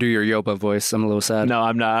gonna go do your Yoba voice. I'm a little sad. No,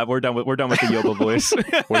 I'm not. We're done with the Yoba voice.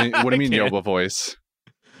 What do you mean, I can't. Yoba voice?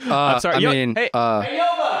 I'm sorry. I Yo- mean, hey, hey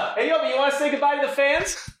Yoba, you want to say goodbye to the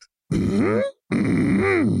fans?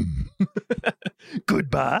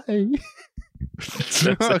 Goodbye.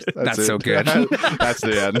 That's so it. good. That's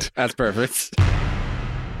the end. that's perfect.